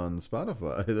Samuel on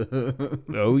Spotify.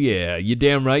 Oh, yeah. You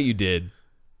damn right you did.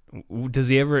 Did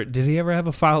he ever have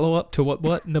a follow-up to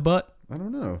What in the Butt? I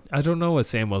don't know. I don't know what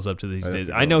Samuel's up to these I'd have days.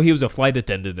 to I go. know he was a flight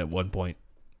attendant at one point.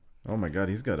 Oh, my God.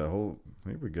 He's got a whole...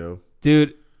 Here we go.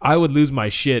 Dude, I would lose my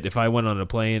shit if I went on a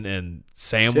plane and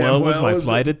Samuel was my Samuel is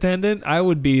flight attendant. I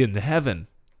would be in heaven.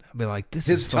 I'd be like, this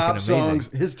is fucking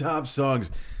amazing. His top songs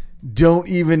don't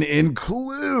even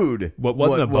include What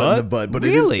in the Butt? but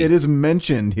Really? it is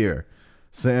mentioned here.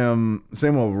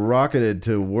 Samuel rocketed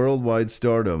to worldwide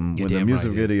stardom You're when the damn music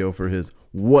right, dude. video for his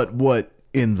What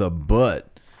in the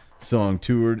Butt song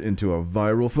toured into a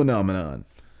viral phenomenon.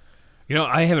 You know,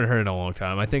 I haven't heard it in a long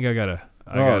time. I think I gotta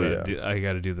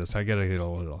do this. I gotta get a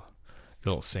little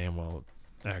Samuel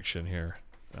action here.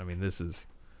 I mean, this is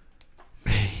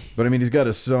But I mean, he's got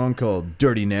a song called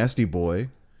Dirty Nasty Boy,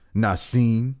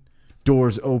 Nassim,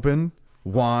 Doors Open,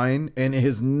 Wine, and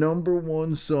his number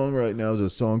one song right now is a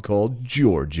song called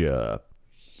Georgia.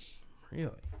 really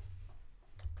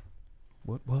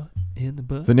what in the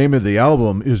butt? The name of the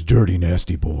album is Dirty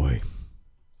Nasty Boy.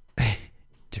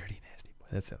 Dirty Nasty Boy.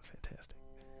 That sounds fantastic.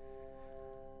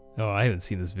 Oh, I haven't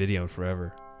seen this video in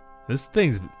forever.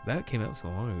 That came out so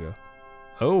long ago.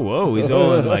 Oh, whoa, he's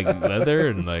all in like leather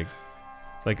and like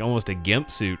it's like almost a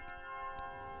gimp suit.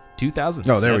 2007.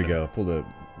 Oh, there we go.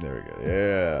 There we go.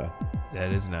 Yeah.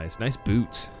 That is nice. Nice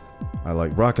boots. I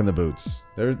like rocking the boots.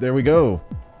 There we go.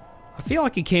 I feel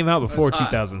like it came out before That's hot.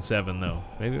 2007 though.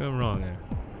 Maybe I'm wrong there.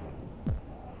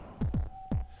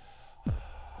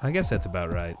 I guess that's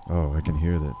about right. Oh, I can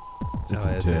hear that. It's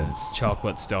That's a intense.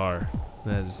 chocolate star.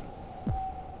 That is.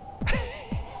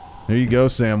 There you go,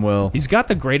 Samuel. He's got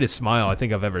the greatest smile I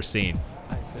think I've ever seen.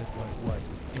 I said what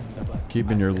in the butt.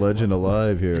 Keeping I your said legend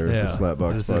alive here Yeah, at the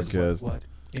Slapbox this is- Podcast. what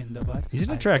in the butt. He's an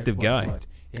I said attractive guy. what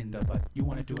in the butt. You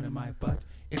want to do it in my butt?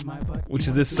 In my butt. Which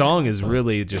You is wanna this do it song in my is butt?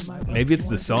 really In just my butt. maybe it's You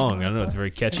the wanna do song. in I don't know. my It's very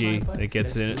butt? catchy. In my butt? It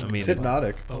gets Let's in. do I it. mean, It's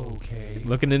hypnotic. Okay.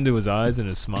 looking into his eyes and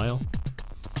his smile.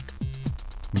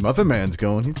 Muffin Man's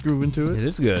going. He's grooving to It it.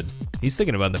 is good. He's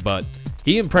thinking about the butt.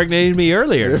 He impregnated me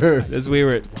earlier as we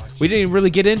didn't really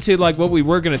get into like what we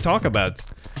were going to talk about.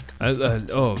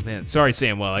 Oh man, sorry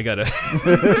Samuel. I gotta.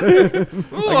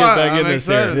 Ooh, back in I'm this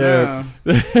here.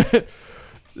 excited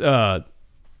now.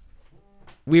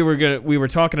 We were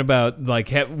talking about like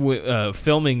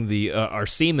filming the our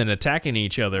seamen attacking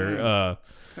each other.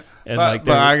 And like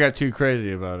But I got too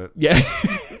crazy about it. yeah,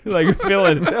 like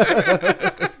feeling.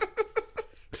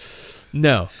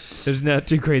 No, there's not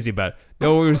too crazy about it.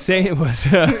 No, what we were saying was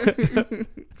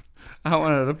I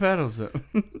wanted to pedal it.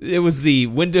 it was the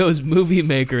Windows Movie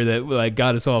Maker that like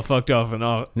got us all fucked off and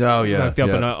off. Oh, yeah, fucked up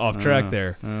yeah. and off track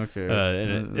there. Okay.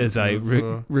 And as I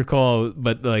recall,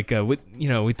 but like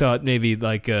we thought maybe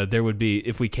like there would be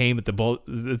if we came at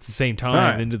the same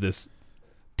time into this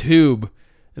tube,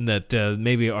 and that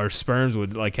maybe our sperms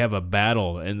would like have a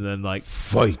battle, and then like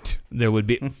Fight. there would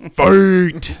be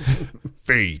fight,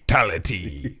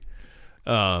 fatality.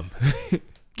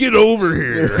 Get over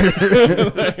here!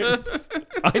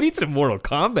 I need some Mortal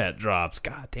Kombat drops.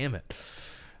 God damn it!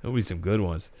 There'll be some good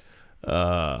ones.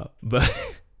 But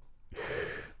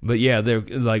yeah, they're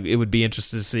like it would be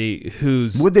interesting to see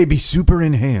Would they be super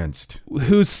enhanced?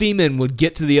 whose semen would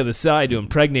get to the other side to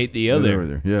impregnate the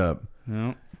other. Yeah.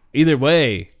 No. Either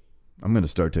way, I'm going to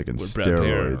start taking would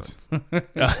steroids.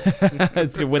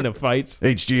 to win the fights.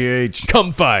 HGH.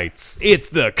 Cum fights. It's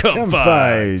the cum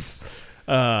fights.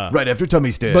 Right after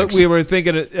tummy sticks. But we were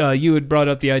thinking, you had brought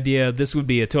up the idea this would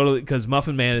be a totally, because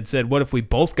Muffin Man had said, what if we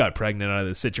both got pregnant out of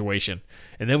this situation?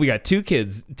 And then we got 2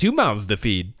 kids, 2 mouths to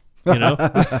feed, you know?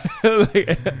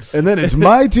 And then it's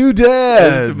my 2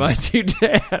 dads. It's my 2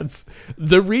 dads.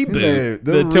 The reboot.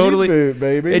 The reboot,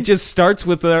 baby. It just starts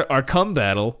with our cum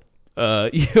battle.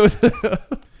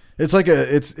 It's like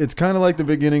it's kind of like the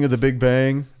beginning of the Big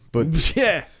Bang, but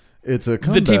yeah. it's a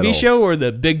cum The TV battle. show or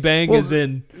the Big Bang Well, is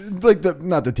in like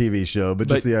not the TV show, but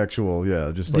just But the actual,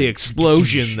 just the like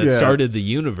explosion that Yeah. started the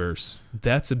universe.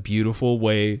 That's a beautiful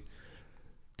way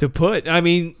to put. I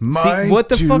mean, My see, what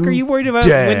the fuck 2 are you worried about?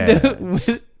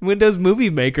 Windows Movie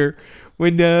Maker.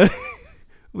 When I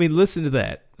mean, listen to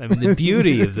that. I mean, the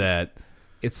beauty of that.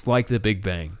 It's like the Big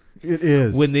Bang. It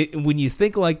is. When you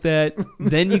think like that,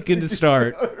 then you can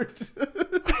start.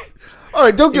 All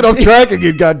right, don't get off track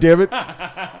again, goddammit.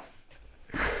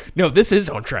 No, this is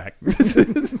on track.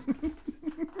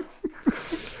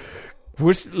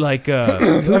 We're like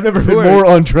I've never been more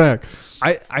on track.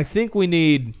 I think we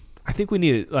need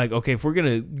like, okay, if we're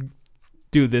gonna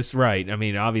do this right, I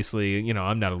mean, obviously,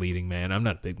 I'm not a leading man, I'm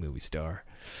not a big movie star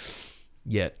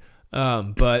yet,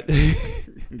 but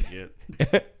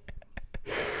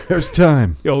There's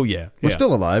time. oh yeah, We're yeah.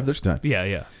 still alive. There's time.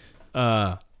 Yeah.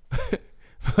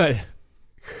 But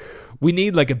we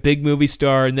need like a big movie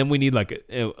star, and then we need like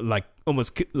like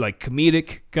almost like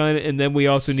comedic kind of, and then we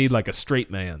also need like a straight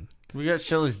man. We got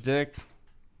Shelly's dick.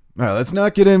 All right, let's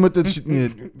not get in with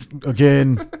the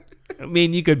again. I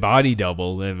mean, you could body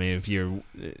double. I mean,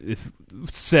 if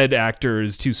said actor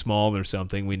is too small or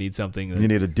something, we need something. You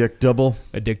need a dick double.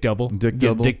 A dick double. Dick Yeah,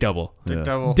 double? Dick double. Yeah.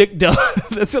 Double. Dick double.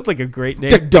 That sounds like a great name.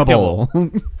 Dick double.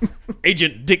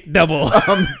 Agent Dick Double.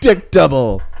 I'm Dick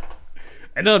double.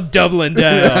 And I'm doubling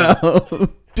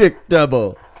down. Dick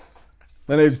double.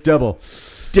 My name's Double.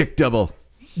 Dick double.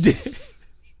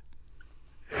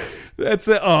 That's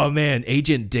it. Oh man,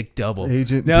 Agent Dick Double.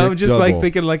 Agent now Dick I'm just like Double.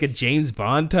 thinking like a James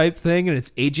Bond type thing, and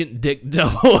it's Agent Dick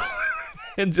Double,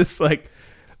 and just like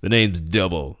the name's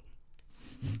Double,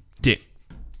 Dick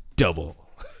Double,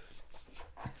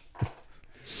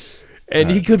 and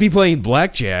he could be playing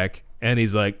blackjack, and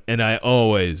he's like, and I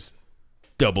always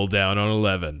double down on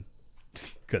 11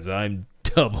 because I'm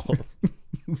Double,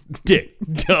 Dick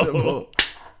Double.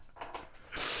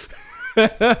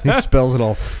 He spells it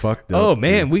all fucked up. Oh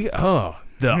man, too.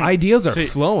 the ideas are See,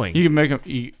 flowing. You can make him.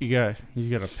 You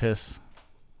gotta piss.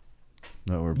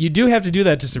 No, we're You do have to do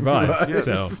that to survive. Right.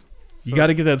 So you got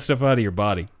to get that stuff out of your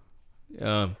body.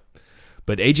 But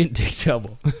Agent Dick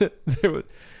Double. There was,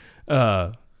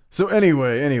 So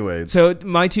anyway, so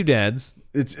my 2 dads.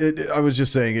 I was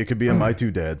just saying it could be a my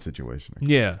 2 dads situation,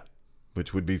 Yeah.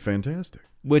 which would be fantastic.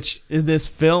 Which in this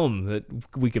film that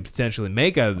we could potentially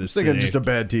make out of this Thinking thing, just a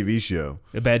bad TV show.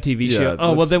 a bad TV Yeah, show.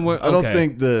 Oh well, then we're. Okay. I don't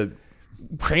think the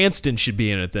Cranston should be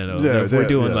in it then. Yeah, if we're yeah,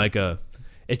 doing yeah. like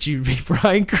it should be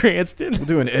Bryan Cranston. we'll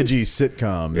do an edgy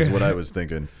sitcom is what I was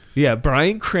thinking. Yeah,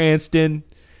 Bryan Cranston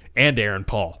and Aaron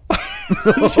Paul.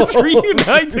 Let's just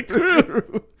reunite the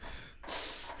crew.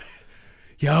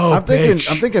 Yo, I'm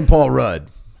bitch. thinking Paul Rudd,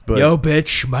 but Yo,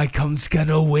 bitch, my cum's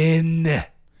gonna win.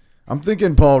 I'm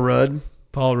thinking Paul Rudd.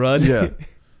 Paul Rudd. Yeah.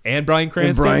 And Bryan And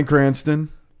Cranston. Bryan Cranston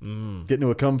get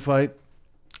into a cum fight.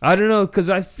 I don't know, because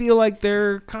I feel like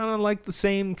they're kind of like the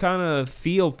same kind of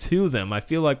feel to them. I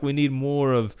feel like we need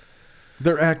more of.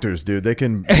 They're actors, dude. They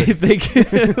can. They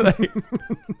can, like,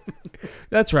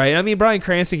 that's right. I mean, Bryan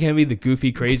Cranston can be the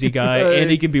goofy, crazy guy, and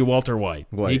he can be Walter White.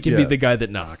 He White, can be yeah. the guy that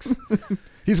knocks.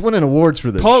 He's winning awards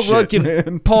for this. Paul shit, Rudd can.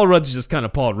 man. Paul Rudd's just kind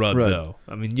of Paul Rudd, Rudd. though.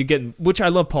 I mean, you get, which I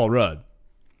love Paul Rudd.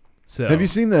 So Have you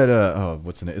seen that?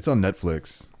 What's the name? It's on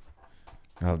Netflix.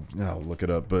 I'll look it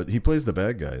up. But he plays the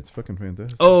bad guy. It's fucking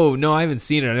fantastic. Oh no, I haven't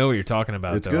seen it. I know what you're talking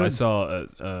about. It's though. good. I saw,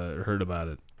 heard about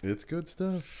it. It's good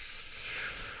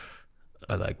stuff.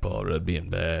 I like Paul Rudd being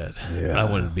bad. Yeah. I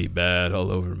want him to be bad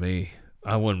all over me.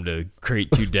 I want him to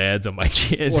create two dads on my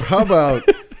chin. Well,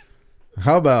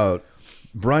 how about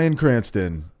Bryan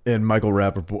Cranston and Michael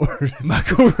Rappaport?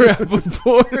 Michael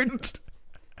Rappaport.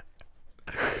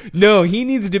 No, he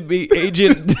needs to be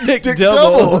Agent Dick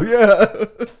Double. Yeah.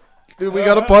 Dude, we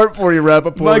got a part for you,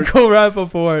 Rappaport. Michael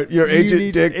Rappaport. Your You Agent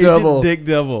need Dick Agent Double. Dick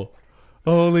Double.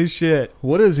 Holy shit.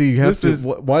 What does he have This to? is-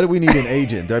 Why do we need an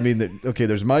agent? I mean, okay,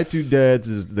 there's my two dads.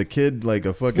 Is the kid like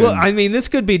a fucking? Well, I mean, this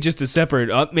could be just a separate.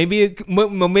 Maybe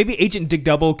Agent Dick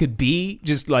Double could be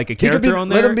just like a he could character be, on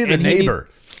there. let him be the and he neighbor.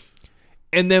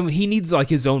 and then he needs like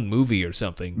his own movie or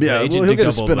something. Yeah, Agent well, he'll Dick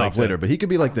get a Double, spinoff like later, but he could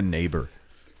be like the neighbor,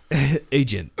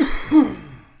 Agent.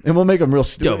 and we'll make him real.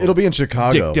 Double. It'll be in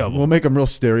Chicago. Dick Double. We'll make him real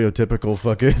stereotypical.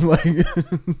 Fucking like.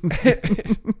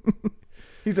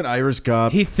 He's an Irish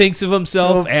cop. He thinks of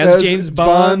himself Well, as as James Bond,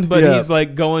 Bond, but yeah. he's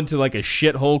like going to like a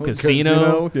shithole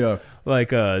casino, Yeah.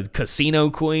 like a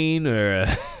casino queen, or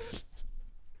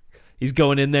he's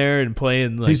going in there and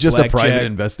playing like He's just a blackjack. private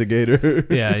investigator.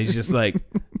 Yeah, he's just like,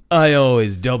 I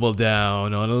always double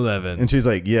down on 11. And she's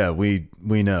like, "Yeah, we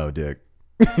know, Dick."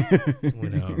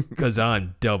 Because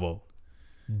I'm double.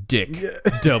 Dick.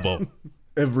 Double.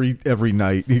 Every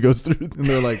night he goes through, and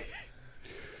they're like,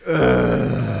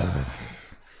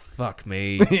 Fuck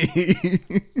me.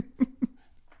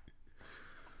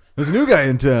 "There's a new guy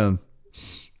in town."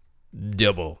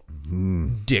 Double.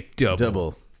 Dick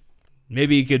double.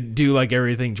 Maybe he could do like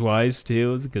everything twice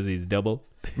too, because he's double.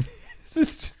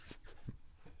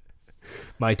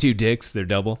 My two dicks, they're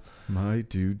double. My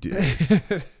two dicks.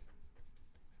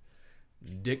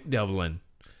 Dick doubling.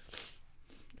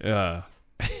 I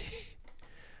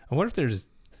wonder if there's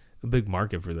a big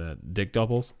market for that. Dick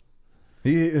doubles.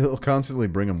 He'll constantly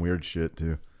bring him weird shit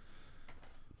too.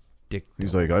 Dick.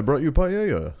 He's like, "I brought you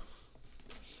paella."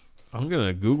 I'm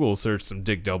gonna Google search some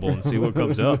dick double and see what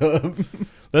comes up.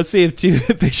 Let's see if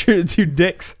picture of two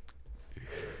dicks.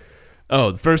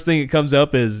 Oh, the first thing that comes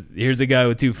up is here's a guy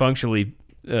with two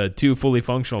fully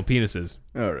functional penises.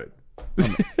 All right.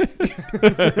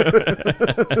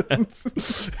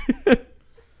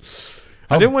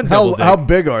 I didn't want double dick. How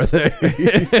big are they?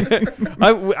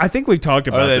 I think we've talked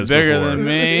about Are they this bigger before. than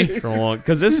me?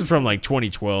 Because this is from like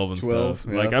 2012 and 12,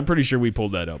 stuff. yeah. Like I'm pretty sure we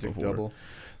pulled that up before. Double.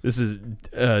 This is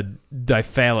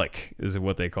diphallic is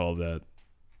what they call that.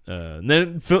 And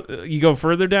then you go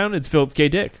further down, it's Philip K.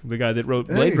 Dick, the guy that wrote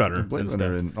Blade Runner Blade and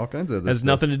Runner stuff. and all kinds of other Has stuff.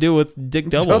 nothing to do with dick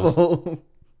doubles. Double.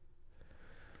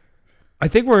 I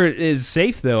think where it is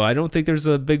safe though. I don't think there's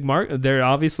a big market. There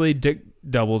obviously dick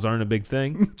doubles aren't a big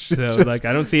thing. So Just- like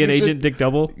I don't see an you should- Agent Dick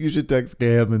Double. You should text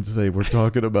Cam and say we're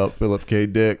talking about Philip K.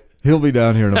 Dick. He'll be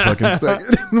down here in a fucking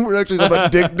second. We're actually talking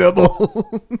about Dick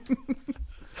Double.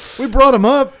 We brought him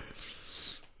up.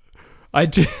 I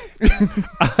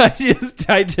just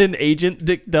typed in Agent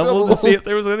Dick Double to see if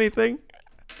there was anything.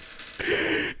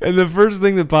 And the first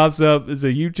thing that pops up is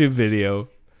a YouTube video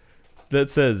that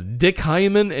says Dick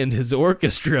Hyman and his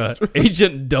orchestra,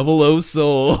 Agent 00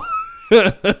 Soul.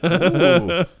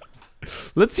 Ooh,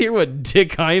 Let's hear what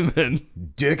Dick Hyman.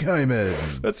 Dick Hyman.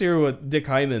 Let's hear what Dick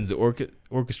Hyman's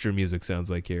orchestra music sounds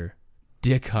like here.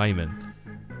 Dick Hyman.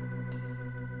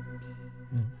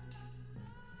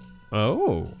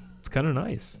 Oh, it's kind of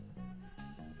nice.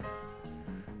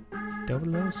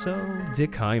 00 Soul,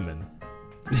 Dick Hyman.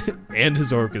 And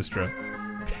his orchestra.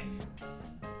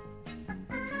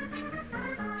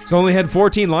 It's only had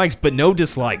 14 likes, but no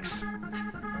dislikes.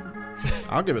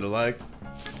 I'll give it a like.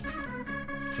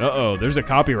 Uh-oh, there's a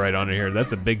copyright on it here.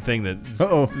 That's a big thing. That's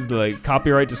Uh-oh. like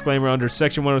copyright disclaimer under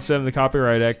Section 107 of the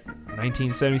Copyright Act,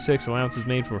 1976. Allowances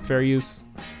made for fair use.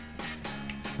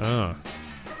 Oh,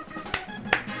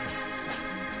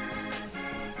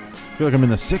 I feel like I'm in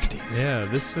the 60s. yeah.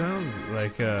 This sounds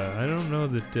like I don't know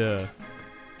that.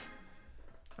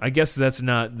 I guess that's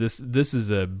not this. This is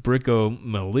a Bricko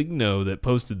Maligno that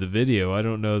posted the video. I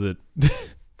don't know that.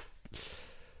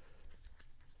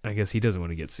 I guess he doesn't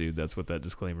want to get sued. That's what that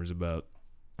disclaimer's about.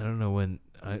 I don't know when.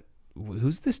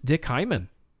 Who's this Dick Hyman?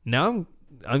 Now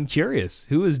I'm curious.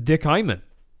 Who is Dick Hyman?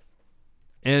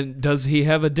 And does he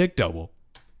have a dick double?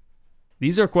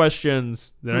 These are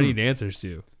questions that I need answers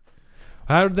to.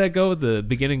 How did that go at the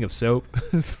beginning of Soap?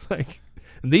 It's like,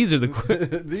 and these are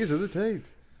the. These are the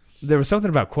Tates. There was something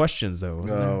about questions though.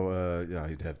 Wasn't there? Oh, yeah,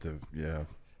 you'd have to, yeah.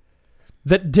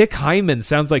 That Dick Hyman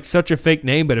sounds like such a fake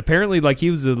name, but apparently, like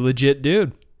he was a legit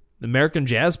dude, American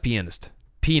jazz pianist,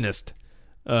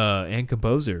 and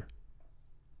composer.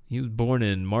 He was born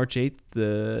in March 8th,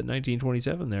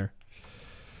 1927 there.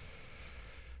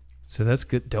 So that's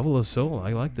good. Double O Soul.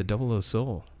 I like the Double O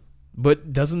Soul.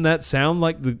 But doesn't that sound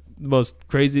like the most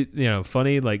crazy,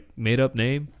 funny, like made-up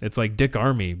name? It's like Dick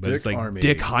Army, but it's Dick like Army.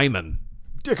 Dick Hyman.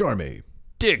 Dick Army.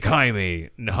 Dick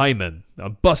Hyman.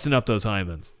 I'm busting up those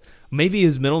Hymens. Maybe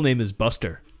his middle name is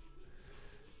Buster.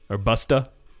 Or Busta.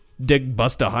 Dick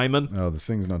Busta Hyman. Oh, the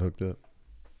thing's not hooked up.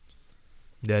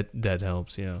 That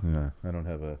helps, yeah. Yeah, I don't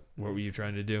have a What were you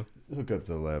trying to do? hook up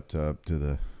the laptop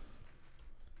to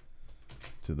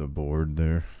the board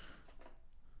there.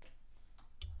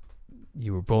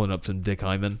 You were pulling up some Dick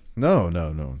Hyman. No.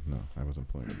 I wasn't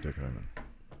playing with Dick Hyman.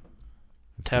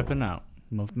 Tapping out.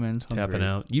 Movements. Tapping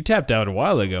out. You tapped out a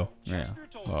while ago. Yeah.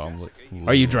 Well,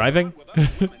 Are you driving? I'm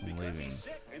leaving.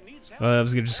 I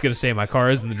was just going to say my car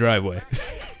is in the driveway.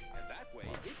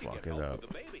 Fuck it up.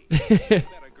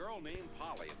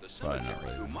 Probably not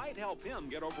really.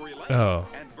 Oh,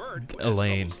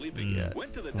 Elaine. Yeah.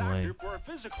 Elaine.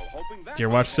 Did you ever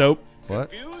watch Soap?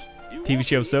 What? TV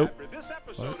show Soap?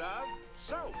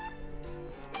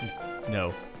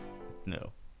 No.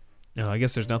 No, I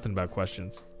guess there's nothing about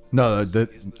questions. No, the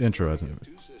intro hasn't.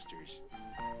 Two sisters,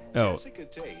 Oh, Jessica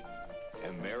Tate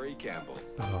and Mary Campbell.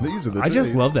 These are the I just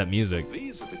days. love that music.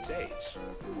 These are the Tates.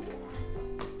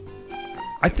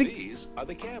 I think These are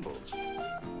the Campbells.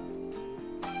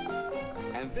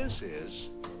 And this is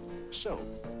Soap.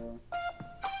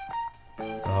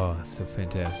 Oh, that's so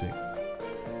fantastic.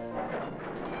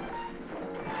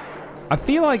 I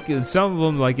feel like some of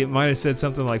them, like it might have said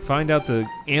something like, "Find out the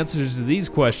answers to these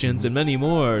questions and many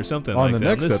more," or something On like the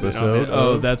that. next episode.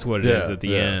 Oh, that's what it is at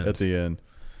the end. At the end.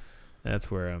 That's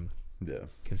where I'm Yeah.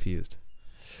 confused.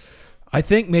 I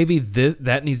think maybe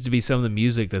that needs to be some of the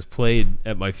music that's played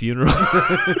at my funeral.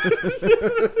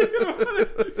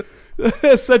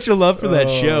 Such a love for that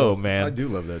show, man. I do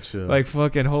love that show. Like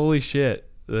fucking holy shit.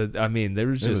 I mean, there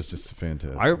was it was just. just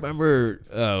fantastic. I remember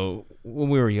when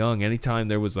we were young. Anytime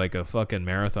there was like a fucking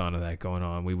marathon of that going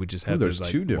on, we would just have there's to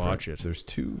like two different. watch it. There's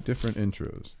two different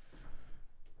intros.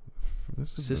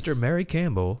 This is Sister the Mary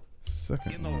Campbell.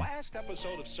 second In the one. last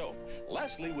episode of Soap,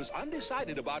 Leslie was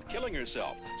undecided about killing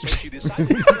herself, so she decided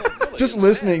to kill Billy. Just instead.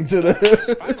 listening to But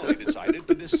the. finally decided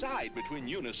to decide between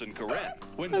Eunice and Corinne.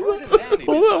 When Bert and Danny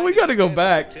Hold on, we decided gotta to go stand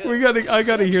back. up to We Tibbs, I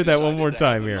gotta hear that one Tibbs more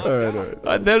decided time to here. have them All right.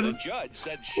 knocked That out. is The judge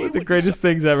said she one of the would greatest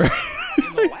things ever. In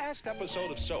the last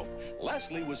episode of Soap,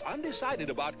 Leslie was undecided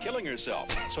about killing herself,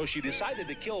 so she decided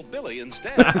to kill Billy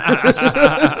instead. Decide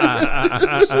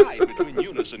between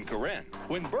Eunice and Corinne.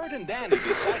 When Bert and Danny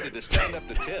decided to stand up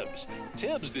to Tibbs,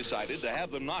 Tibbs decided to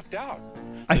have them knocked out.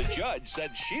 The judge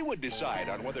said she would decide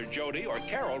on whether Jody or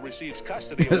Carol receives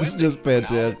custody of That's Wendy. just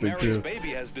fantastic, Now that Mary's too. baby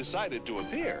has decided to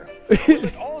appear. Will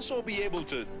it also be able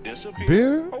to disappear?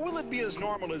 Beer? Or will it be as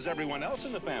normal as everyone else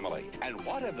in the family? And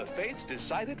what have the fates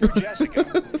decided for Jessica?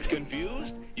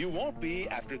 Confused? You won't be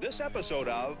after this episode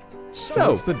of So-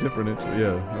 What's the different intro?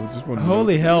 Yeah, I was just wondering. Holy what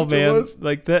the hell, intro man! was.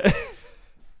 Like that.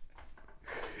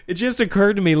 It just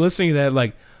occurred to me listening to that,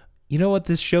 like, you know what?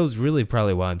 This show's really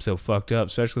probably why I'm so fucked up,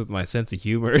 especially with my sense of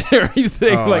humor and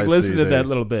everything. Oh, like, I listen see. to They- that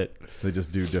little bit. They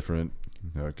just do different.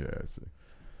 Okay, I see.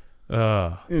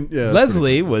 Uh, Yeah, that's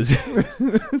Leslie was.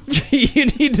 You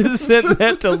need to send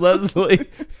that to Leslie.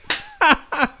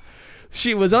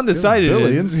 She was undecided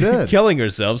Billy in instead. killing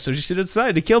herself, so she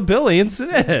decided to kill Billy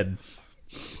instead.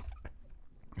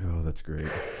 Oh, that's great.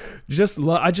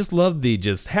 I just love the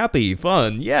just happy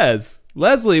fun. Yes,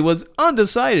 Leslie was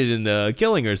undecided in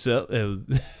killing herself.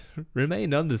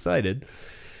 Remained undecided,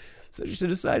 so she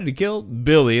decided to kill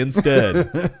Billy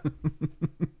instead.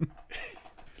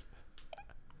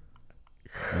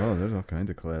 Oh, there's all kinds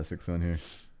of classics on here.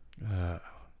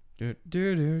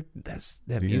 That's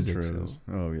that The music. intros. So.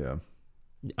 Oh yeah.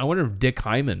 I wonder if Dick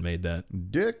Hyman made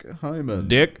that. Dick Hyman.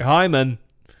 Dick Hyman.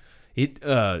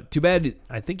 Too bad.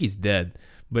 I think he's dead.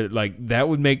 But like that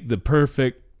would make the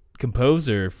perfect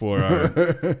composer for our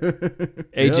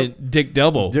agent Dick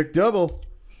Double. Dick Double.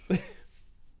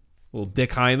 Little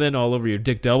Dick Hyman all over your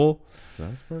Dick Double.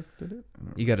 South Park did it. I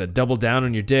don't You got to double down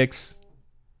on your dicks.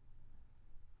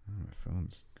 know. My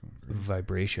phone's going great.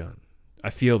 Vibration. I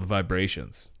feel the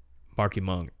vibrations. Marky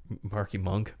Monk.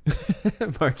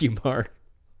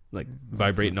 Like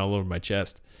vibrating all over my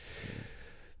chest.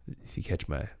 If you catch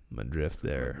my drift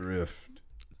there. Drift.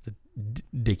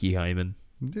 Dickie Hyman.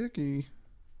 Dickie.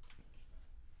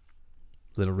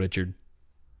 Little Richard.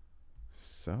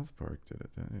 South Park did it.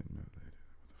 I didn't know they did.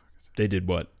 They did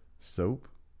what? Soap.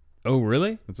 Oh,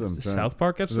 really? That's what I'm The trying- South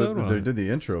Park episode? They did the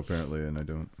intro apparently, and I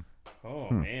don't. Oh,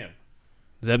 man.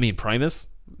 Does that mean Primus?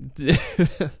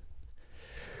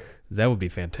 That would be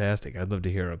fantastic. I'd love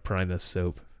to hear a Primus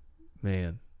soap.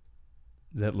 Man,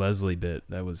 that Leslie bit,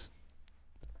 that was...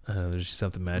 there's just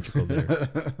something magical there.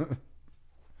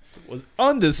 Was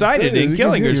undecided in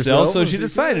killing herself, so she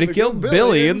decided to kill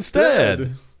Billy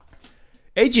instead.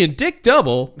 Agent Dick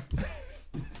Double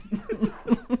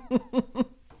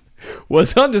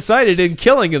was undecided in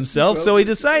killing himself, so he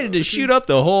decided to shoot up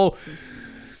the whole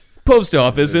post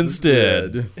office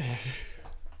instead.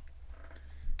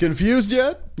 Confused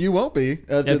yet? You won't be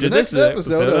after the this next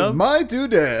episode of My Two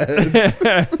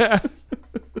Dads.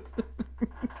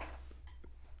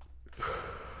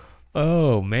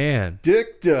 Oh, man.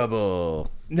 Dick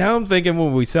Double. Now I'm thinking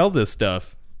when we sell this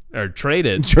stuff, or trade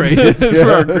it,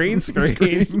 for our green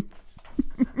screen.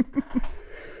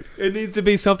 It needs to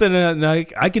be something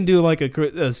like I can do like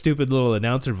a stupid little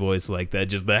announcer voice like that,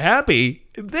 just the happy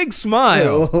big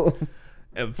smile,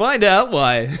 and find out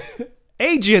why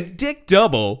Agent Dick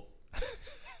Double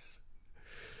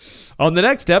on the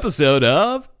next episode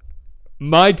of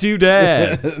My Two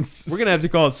Dads. Yes. We're gonna have to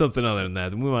call it something other than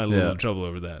that. We might have a little trouble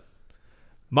over that.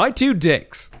 My Two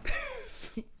Dicks.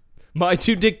 My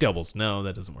Two Dick Doubles. No,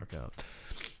 that doesn't work out.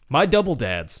 My Double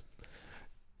Dads.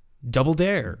 Double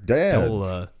Dare. Dads.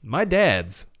 Double, my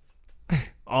dads.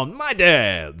 On my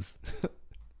dads.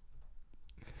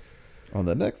 On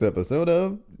the next episode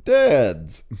of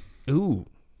Dads. Ooh.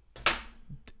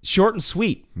 Short and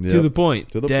sweet. Yep. To the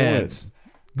point. To the Dads. Point.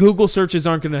 Google searches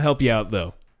aren't going to help you out,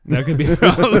 though. That could be a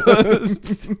problem.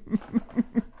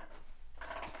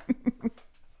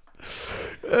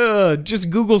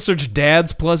 Just Google search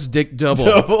dads plus Dick Double.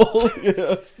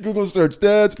 Yeah. Google search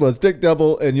Dads plus Dick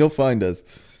Double, and you'll find us.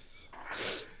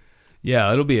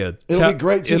 Yeah, it'll be It'll be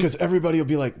great too, because everybody will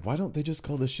be like, "Why don't they just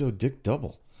call this show Dick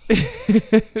Double?"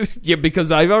 Yeah,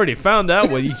 because I've already found out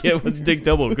what you get with Dick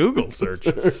Double Google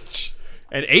search.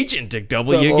 And Agent Dick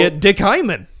Double, you get Dick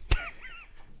Hyman.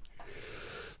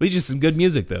 Leads you some good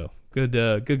music though. Good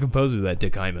composer, that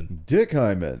Dick Hyman. Dick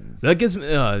Hyman. That gives me.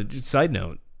 Just side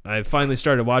note. I finally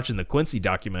started watching the Quincy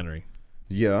documentary.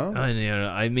 Yeah.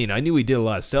 I mean, I knew he did a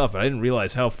lot of stuff, but I didn't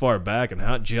realize how far back and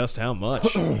how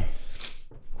much.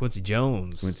 Quincy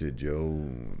Jones.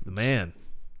 The man.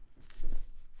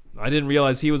 I didn't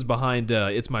realize he was behind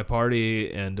It's My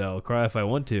Party and I'll Cry If I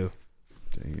Want To.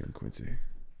 Damn, Quincy.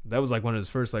 That was like one of his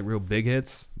first like real big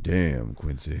hits. Damn,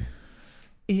 Quincy.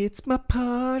 It's my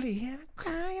party and I'll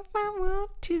cry if I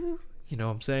want to. You know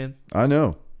what I'm saying? I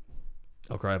know.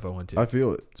 I'll cry if I want to. I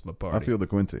feel it. It's my party. I feel the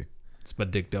Quincy. It's my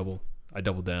Dick Double. I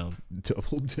double down.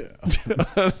 Double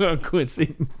down. On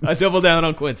Quincy. I double down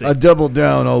on Quincy. I doubled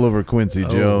down all over Quincy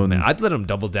Jones. Man, I'd let him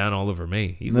double down all over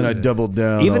me. And then I doubled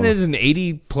down. Even as an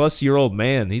 80-plus-year-old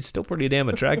man, he's still pretty damn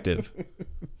attractive.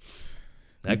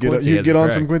 You get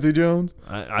on some Quincy Jones?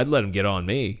 I'd let him get on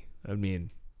me. I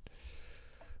mean,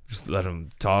 just let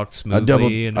him talk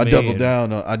smoothly. I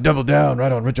doubled down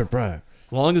right on Richard Pryor.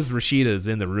 As long as Rashida's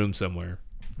in the room somewhere,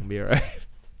 it'll be all right.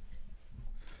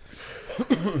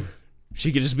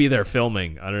 She could just be there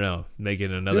filming. I don't know,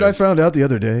 making another. Dude, I found out the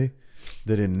other day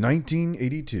that in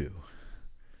 1982,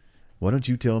 why don't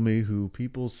you tell me who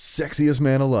people's sexiest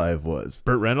man alive was?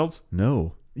 Burt Reynolds?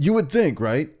 No. You would think,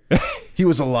 right? He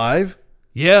was alive?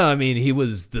 Yeah, I mean, he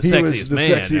was the sexiest man. He was the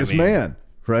sexiest man,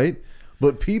 right?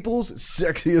 But people's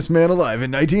sexiest man alive in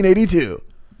 1982.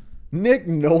 Nick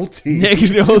Nolte. Nick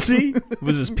Nolte?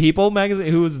 Was this People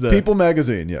magazine? Who was the People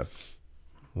magazine? Yeah.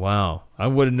 Wow, I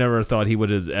would have never thought he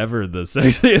was ever the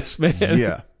sexiest man.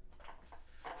 Yeah.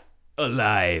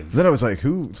 Alive. Then I was like,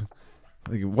 who?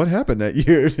 Like, what happened that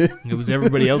year? It was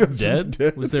everybody else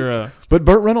dead. Was there a? But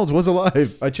Burt Reynolds was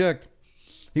alive. I checked.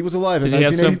 He was alive. Did he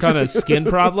have some kind of skin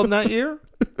problem that year?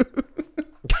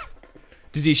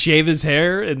 Did he shave his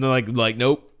hair and like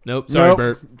nope, sorry,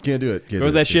 Burt. Can't do it.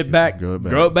 Grow that shit back.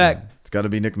 Grow it back. It's got to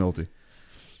be Nick Nolte.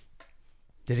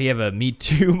 Did he have a Me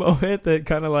Too moment that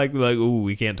kind of like, ooh,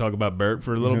 we can't talk about Burt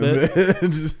for a little bit?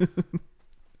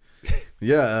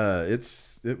 Yeah,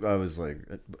 I was like,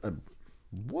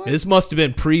 what? This must have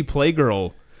been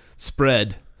pre-Playgirl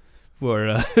spread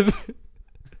for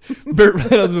Burt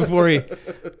Reynolds before he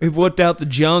whipped out the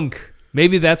junk.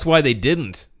 Maybe that's why they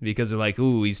didn't, because they're like,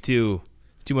 ooh, he's too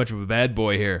much of a bad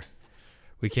boy here.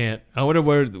 We can't. I wonder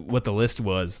what the list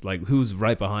was. Like, who's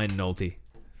right behind Nolte?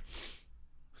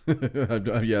 Yeah,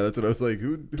 that's what I was like.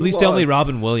 Who Please lost? tell me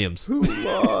Robin Williams. Who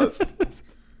lost?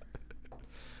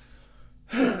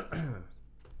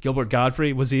 Gilbert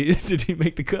Godfrey, did he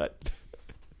make the cut?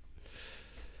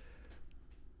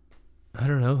 I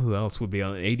don't know who else would be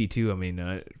on 82. I mean,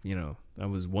 I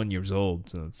was 1 year old,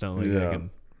 so it's not like I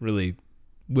can really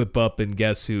whip up and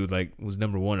guess who like was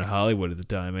number one in Hollywood at the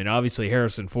time. I mean, obviously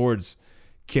Harrison Ford's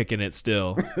kicking it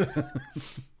still. I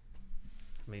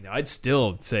mean, I'd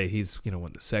still say he's one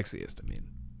of the sexiest. I mean,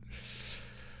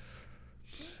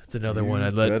 that's another one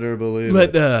I'd better believe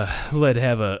let it. let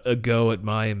have a go at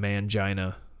my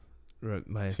mangina,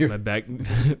 my back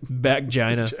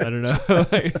backgina. I don't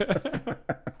know.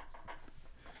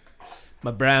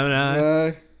 My brown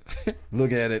eye.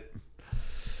 Look at it.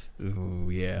 Ooh,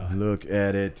 yeah. Look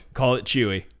at it. Call it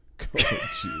Chewy.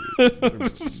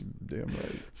 Damn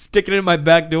right. Stick it in my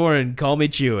back door and call me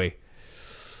Chewy.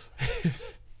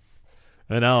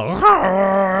 And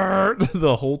I'll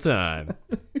the whole time.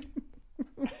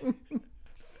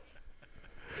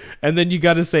 And then you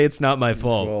got to say it's not my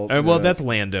fault. Well, that's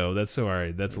Lando. That's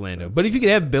sorry. That's Lando. But if you could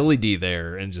have Billy D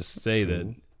there and just say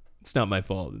that it's not my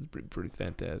fault, it's pretty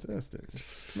fantastic.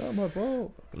 It's not my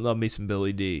fault. Love me some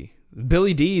Billy D.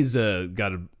 Billy D's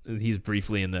he's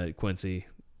briefly in that Quincy.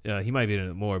 He might be in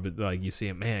it more, but like you see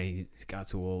him, man, he's got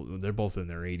so old. They're both in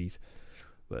their 80s,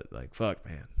 but like fuck,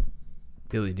 man,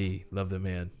 Billy D, love the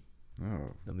man.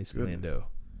 Oh, love me some Lando.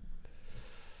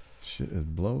 Shit is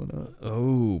blowing up.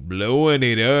 Oh, blowing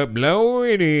it up.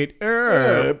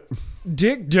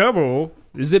 Dick Double.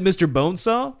 Is it Mr.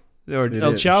 Bonesaw or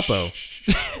El Chapo?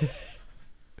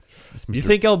 Do you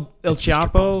think El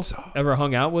Chapo ever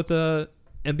hung out with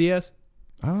MBS?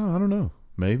 I don't know.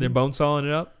 Maybe they're bonesawing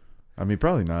it up. I mean,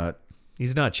 probably not.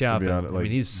 He's not chopping. Honest, I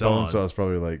mean, he's sawing. Bonesaw's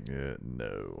probably like,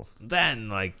 no. Then,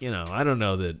 like, I don't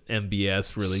know that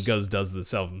MBS really does the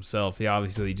self himself. He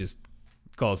obviously just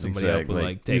calls somebody up and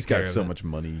like take he's care got of so it. much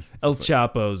money. El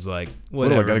Chapo's like, what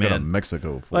whatever, do I gotta man. go to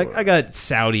Mexico for? Like, I got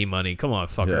Saudi money. Come on,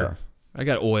 fucker. Yeah. I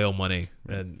got oil money.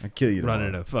 And I kill you running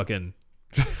tomorrow. a fucking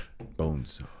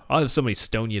Bonesaw. I'll have somebody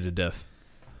stone you to death.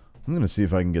 I'm gonna see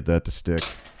if I can get that to stick.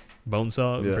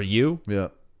 Bonesaw for you? Yeah.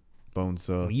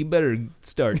 Bonesaw. Well, you better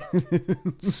start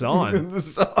sawing.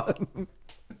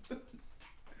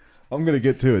 I'm gonna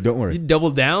get to it. Don't worry. You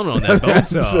double down on that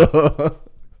bonesaw.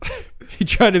 You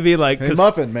trying to be like Hey,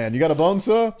 Muffin, man, you got a bone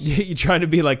saw? You trying to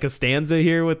be like Costanza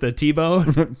here with the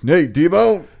T-bone? Hey,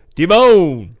 T-bone.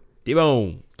 T-bone.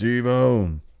 T-bone.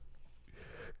 T-bone.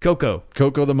 Coco.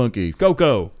 Coco the monkey.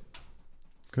 Coco.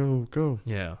 Go.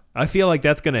 Yeah. I feel like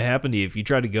that's going to happen to you if you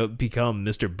try to go become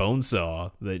Mr.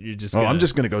 Bonesaw. That you're just I'm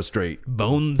just going to go straight.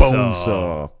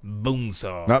 Bonesaw.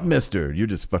 Bonesaw. Not Mr. You're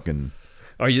just fucking...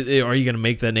 Are you going to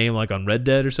make that name like on Red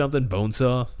Dead or something?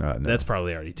 Bonesaw? No. That's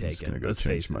probably already taken. I'm just going to go Let's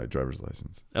change face my it. driver's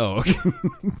license. Oh, okay.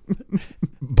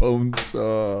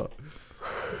 Bonesaw.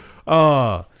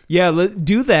 Oh, yeah,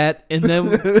 do that. And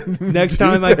then next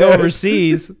time I go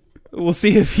overseas, we'll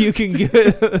see if you can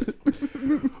get...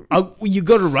 you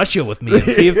go to Russia with me and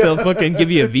see if they'll fucking give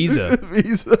you a visa.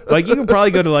 Like, you can probably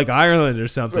go to, like, Ireland or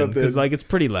something because, like, it's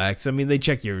pretty lax. I mean, they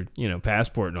check your,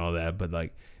 passport and all that, but,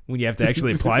 like, when you have to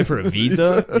actually apply for a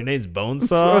visa, your name's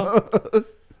Bonesaw.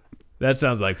 That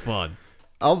sounds like fun.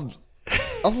 I'll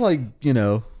like,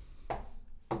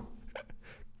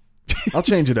 I'll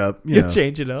change it up. You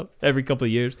change it up every couple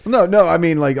of years. No, I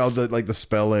mean like the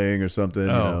spelling or something.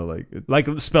 Like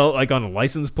spell like on a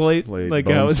license plate. Like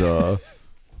Bonesaw.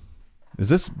 Is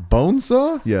this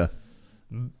Bonesaw? Yeah.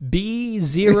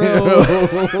 B0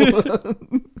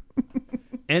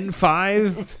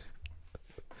 N5.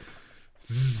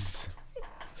 It's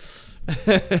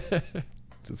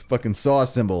this fucking saw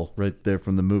symbol right there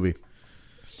from the movie.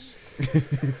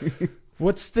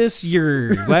 What's this?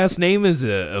 Your last name is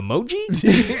a emoji?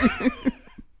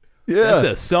 Yeah. That's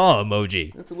a saw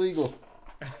emoji. That's illegal.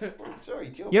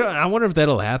 Sorry, I wonder if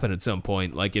that'll happen at some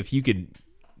point. Like if you could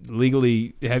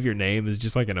legally have your name as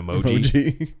just like an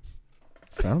emoji.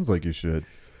 Sounds like you should.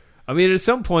 I mean, at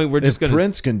some point we're just gonna.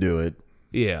 Prince can do it.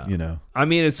 Yeah. You I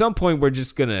mean, at some point we're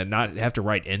just gonna not have to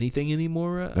write anything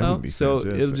anymore. Would be so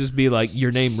fantastic. it'll just be like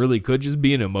your name really could just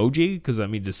be an emoji. Because I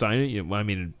mean, to sign it, I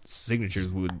mean, signatures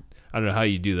would. I don't know how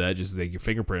you do that. Just like your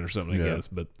fingerprint or something, I guess.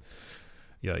 But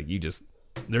yeah, like you just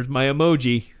there's my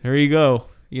emoji. There you go.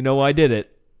 You know I did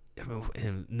it.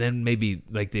 And then maybe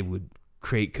like they would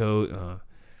create code.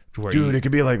 Dude, it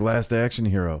could be like Last Action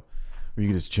Hero. Where you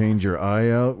can just change your eye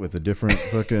out with a different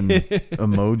fucking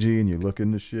emoji and you look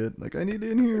into shit. Like, I need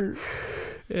in here.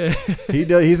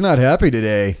 He's not happy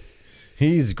today.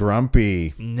 He's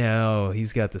grumpy. No,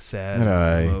 he's got the sad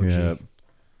eye. emoji. Yep.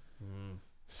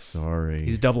 Sorry.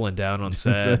 He's doubling down on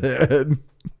sad.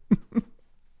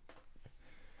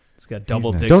 He's got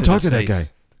double dicks. Don't talk in to his that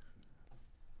face.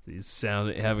 He's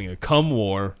having a cum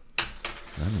war. I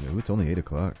don't know. It's only 8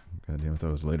 o'clock. God damn, I thought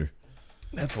it was later.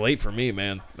 That's late for me,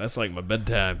 man. That's like my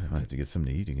bedtime. I might have to get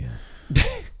something to eat again.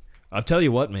 I'll tell you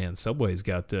what, man. Subway's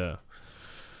got. I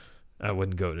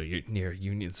wouldn't go to near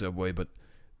Union Subway, but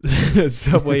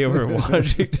Subway over in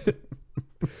Washington.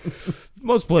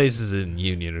 Most places in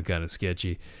Union are kind of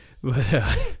sketchy,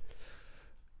 but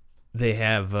they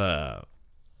have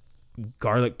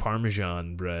garlic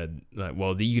parmesan bread. Like,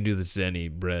 well, you can do this to any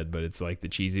bread, but it's like the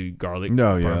cheesy garlic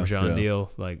parmesan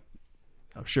deal. Like,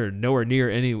 I'm sure nowhere near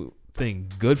anything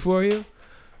good for you,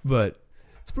 but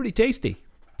it's pretty tasty.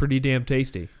 Pretty damn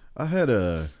tasty. I had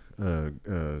a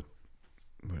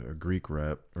Greek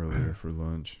wrap earlier for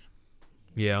lunch.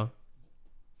 Yeah.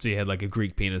 So you had like a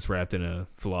Greek penis wrapped in a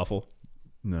falafel?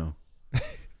 No.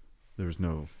 There was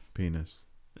no penis.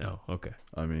 Oh, okay.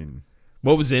 I mean,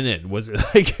 what was in it? Was it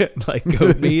like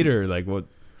goat meat or like what?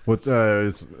 What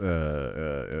is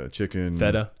chicken,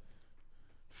 feta,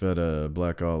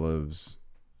 black olives,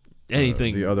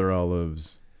 anything? The other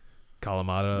olives,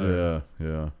 Kalamata.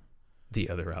 Yeah. The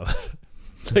other olive.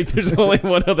 Like there's only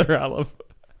one other olive.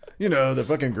 You know, the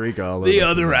fucking Greek olive. The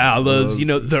other olives. You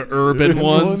know, the urban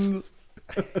ones.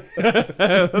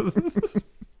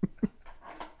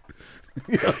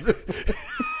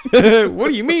 What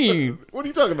do you mean? What are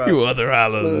you talking about? You other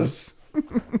olives.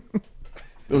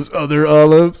 Those other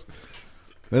olives.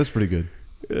 That's pretty good.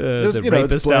 The it's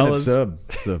rapist Planet olives. Sub.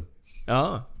 So.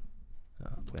 Oh,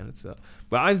 Planet Sub.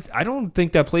 But I don't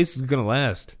think that place is gonna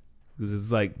last because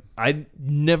it's like I'd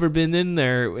never been in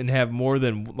there and have more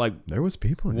than like there was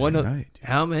people in one. there tonight.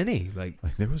 How many? Like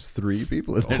there was 3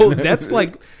 people in there. Oh, that's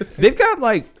like they've got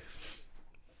like.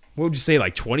 What would you say,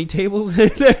 like 20 tables in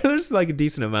there? There's like a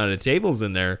decent amount of tables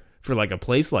in there for like a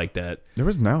place like that. There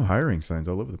was now hiring signs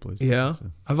all over the place. Yeah.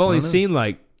 So, I've only seen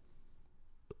like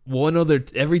one other,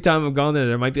 every time I've gone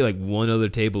there might be like one other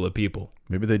table of people.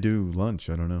 Maybe they do lunch.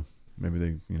 I don't know. Maybe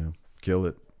they, kill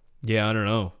it. Yeah, I don't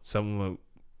know.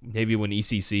 Maybe when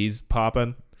ECC's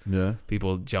popping, yeah,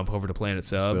 people jump over to Planet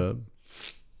Sub.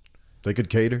 They could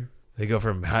cater. They go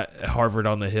from Harvard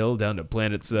on the Hill down to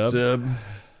Planet Sub.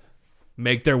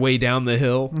 Make their way down the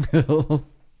hill.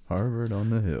 Harvard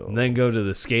on the Hill. And then go to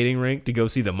the skating rink to go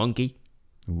see the monkey.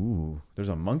 Ooh, there's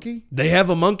a monkey? They have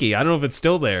a monkey. I don't know if it's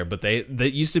still there, but they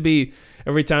used to be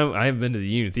every time. I haven't been to the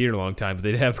Union Theater in a long time, but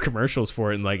they'd have commercials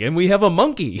for it and we have a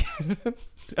monkey.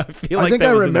 I think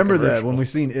I remember that when we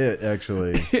seen it,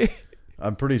 actually.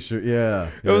 I'm pretty sure,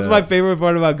 yeah. It was my favorite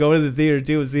part about going to the theater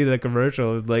too, was seeing the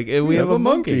commercial. Like, we have a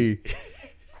monkey.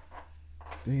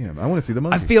 Damn, I want to see the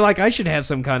monkey. I feel like I should have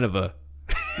some kind of a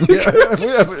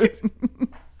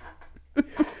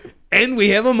and we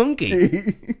have a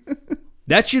monkey.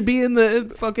 That should be in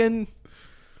the fucking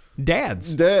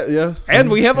dads. Yeah. And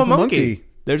we have a monkey.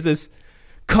 There's this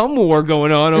cum war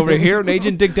going on over here in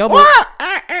Agent Dick Double.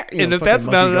 And if that's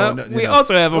not enough, we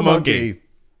also have a monkey.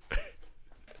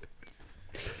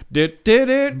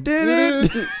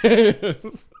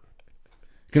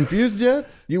 Confused yet?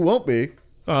 You won't be.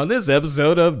 On this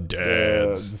episode of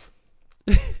Dads.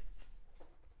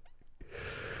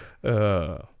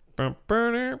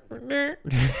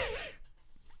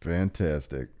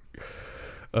 Fantastic.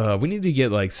 We need to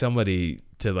get like somebody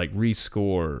to like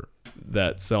rescore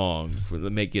that song to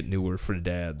make it newer for the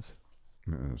dads.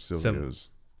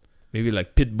 Maybe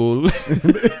like Pitbull.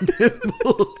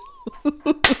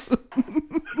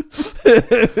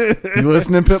 You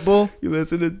listening, Pitbull? You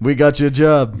listening? We got you a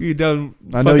job. You done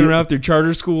fucking around through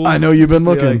charter schools? I know you've been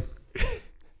looking.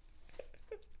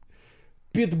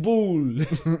 Pitbull.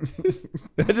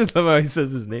 I just love how he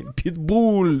says his name.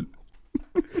 Pitbull.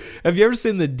 Have you ever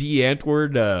seen the D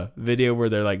Antwoord video where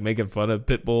they're like making fun of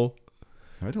Pitbull?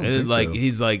 I don't and think like so.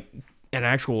 he's like an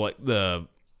actual like the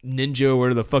ninja,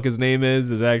 whatever the fuck his name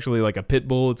is actually like a pit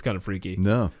bull. It's kind of freaky.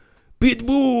 No.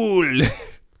 Pitbull.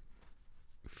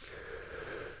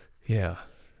 Yeah.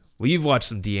 Well, you've watched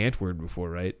some D Antwoord before,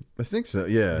 right? I think so.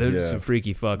 Yeah. There's some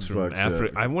freaky fucks from Fucks,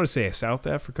 Africa. I want to say South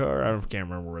Africa, or I can't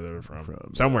remember where they're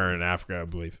from. Somewhere in Africa, I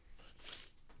believe.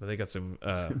 But they got some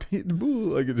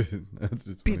Pitbull. That's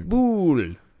just funny.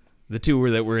 Pitbull. The two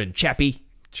were in Chappie.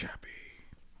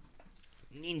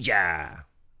 Ninja.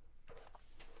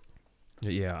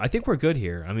 Yeah, I think we're good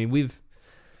here. I mean, we've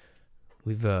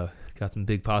got some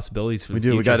big possibilities for the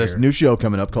future. We got here. a new show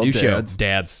coming up called New Dads. show,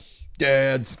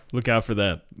 Dads. Look out for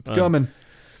that. It's coming.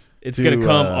 It's going to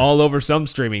come all over some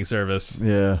streaming service.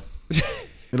 Yeah.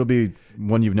 It'll be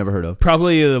one you've never heard of.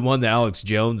 Probably the one that Alex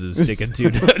Jones is sticking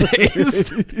to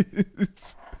nowadays.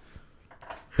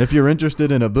 If you're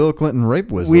interested in a Bill Clinton rape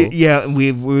whistle.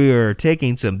 We are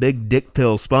taking some big dick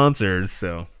pill sponsors,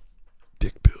 so.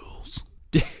 Dick pills.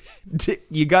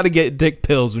 You got to get dick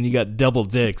pills when you got double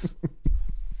dicks.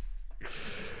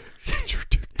 Get your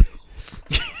dick pills.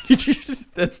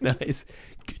 That's nice.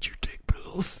 Get your dick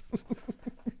pills.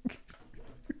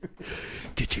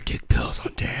 Get your dick pills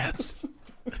on Dads.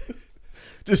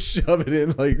 Just shove it in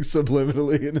like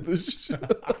subliminally into the show.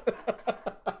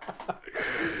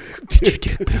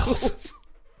 Dick pills.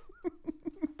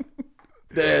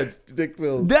 Dad's dick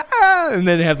pills. And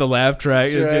then have the laugh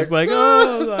track. It's just like,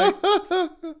 oh, like,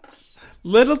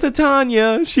 little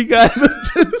Titania, she got.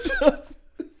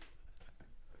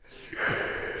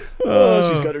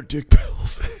 Oh, she's got her dick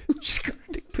pills. She's got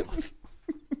her dick pills.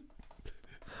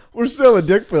 We're selling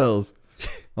dick pills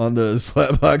on the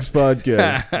Slapbox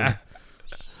podcast.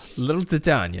 Little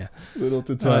Titania. Little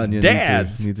Titania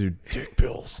dads. needs her dick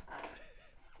pills.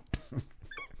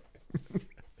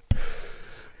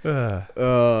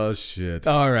 Oh shit!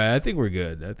 All right, I think we're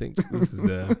good. I think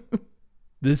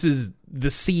this is the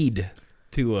seed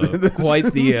to quite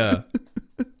the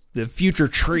future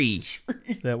tree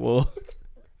that will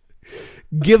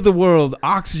give the world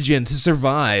oxygen to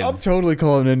survive. I'm totally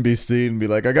calling NBC and be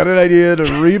like, I got an idea to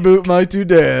reboot My Two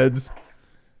Dads.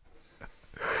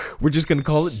 We're just gonna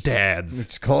call it Dads. We're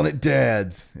just calling it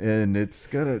Dads, and it's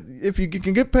gotta. If you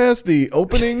can get past the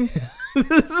opening,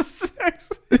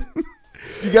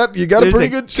 you got a pretty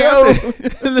good show.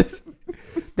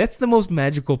 That's the most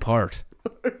magical part.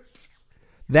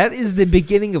 That is the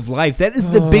beginning of life. That is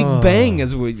the Big Bang,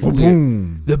 as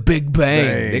the Big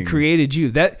Bang that created you.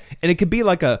 That, and it could be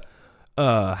like a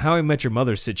How I Met Your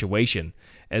Mother situation,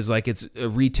 as like it's a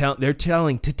retell. They're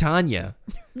telling Titania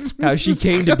how she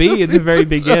came to be in the very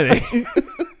beginning.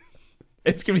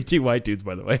 It's gonna be two white dudes,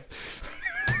 by the way.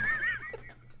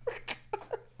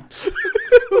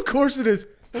 Of course it is.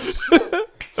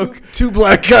 Two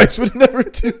black guys would never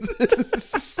do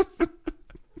this.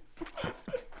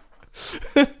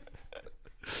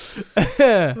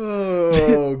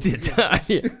 Oh,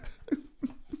 Titania.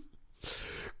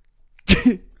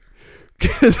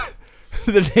 Because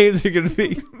the names are going to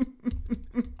be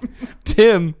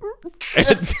Tim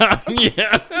and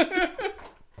Tanya.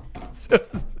 So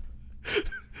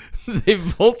they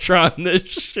Voltron this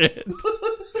shit.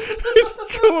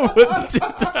 Come up with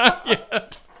Titania.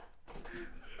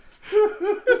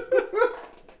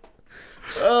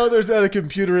 Oh, there's not a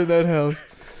computer in that house.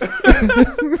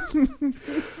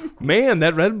 Man,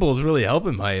 that Red Bull is really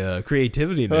helping my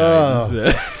creativity now.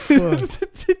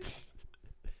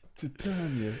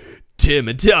 Titania. Tim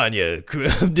and Tanya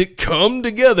come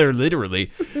together,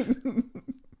 literally,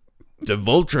 to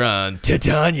Voltron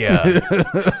Titania.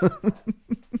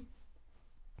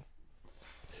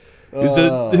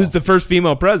 Who's the first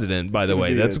female president, by the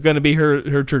way? That's going to be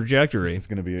her trajectory. It's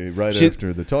going to be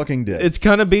after The Talking Dead. It's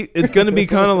going to be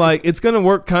kind of like, it's going to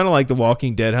work kind of like The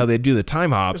Walking Dead, how they do the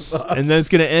time hops, and then it's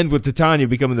going to end with Titania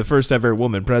becoming the first ever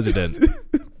woman president.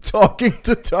 Talking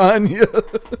to Tanya.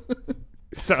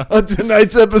 On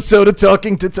tonight's episode of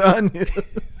Talking to Tanya.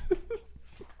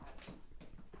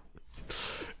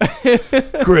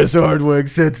 Chris Hardwick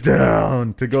sits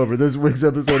down to go over this week's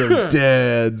episode of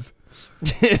Dads.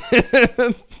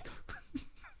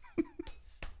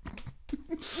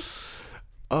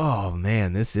 Oh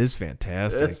man, this is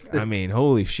fantastic. I mean,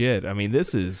 holy shit. I mean,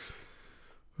 this is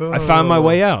I found my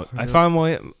way out. I found my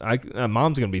way.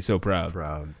 Mom's gonna be so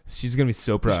proud. She's gonna be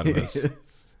so proud of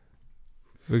us.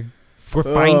 For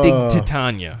finding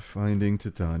Titania. Finding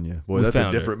Titania. Boy, We that's a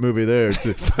found different movie there.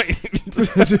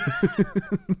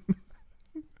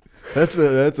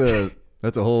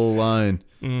 That's a whole line.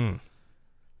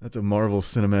 That's a Marvel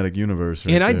Cinematic Universe.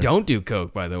 Right And I there. don't do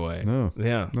coke, by the way. No.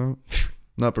 Yeah. No.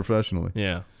 Not professionally.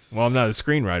 Yeah. Well, I'm not a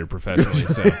screenwriter professionally,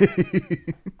 so.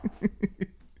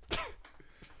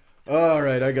 All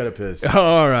right, I got to piss.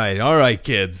 All right,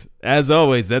 kids. As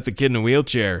always, that's a kid in a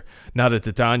wheelchair, not a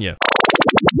Titania.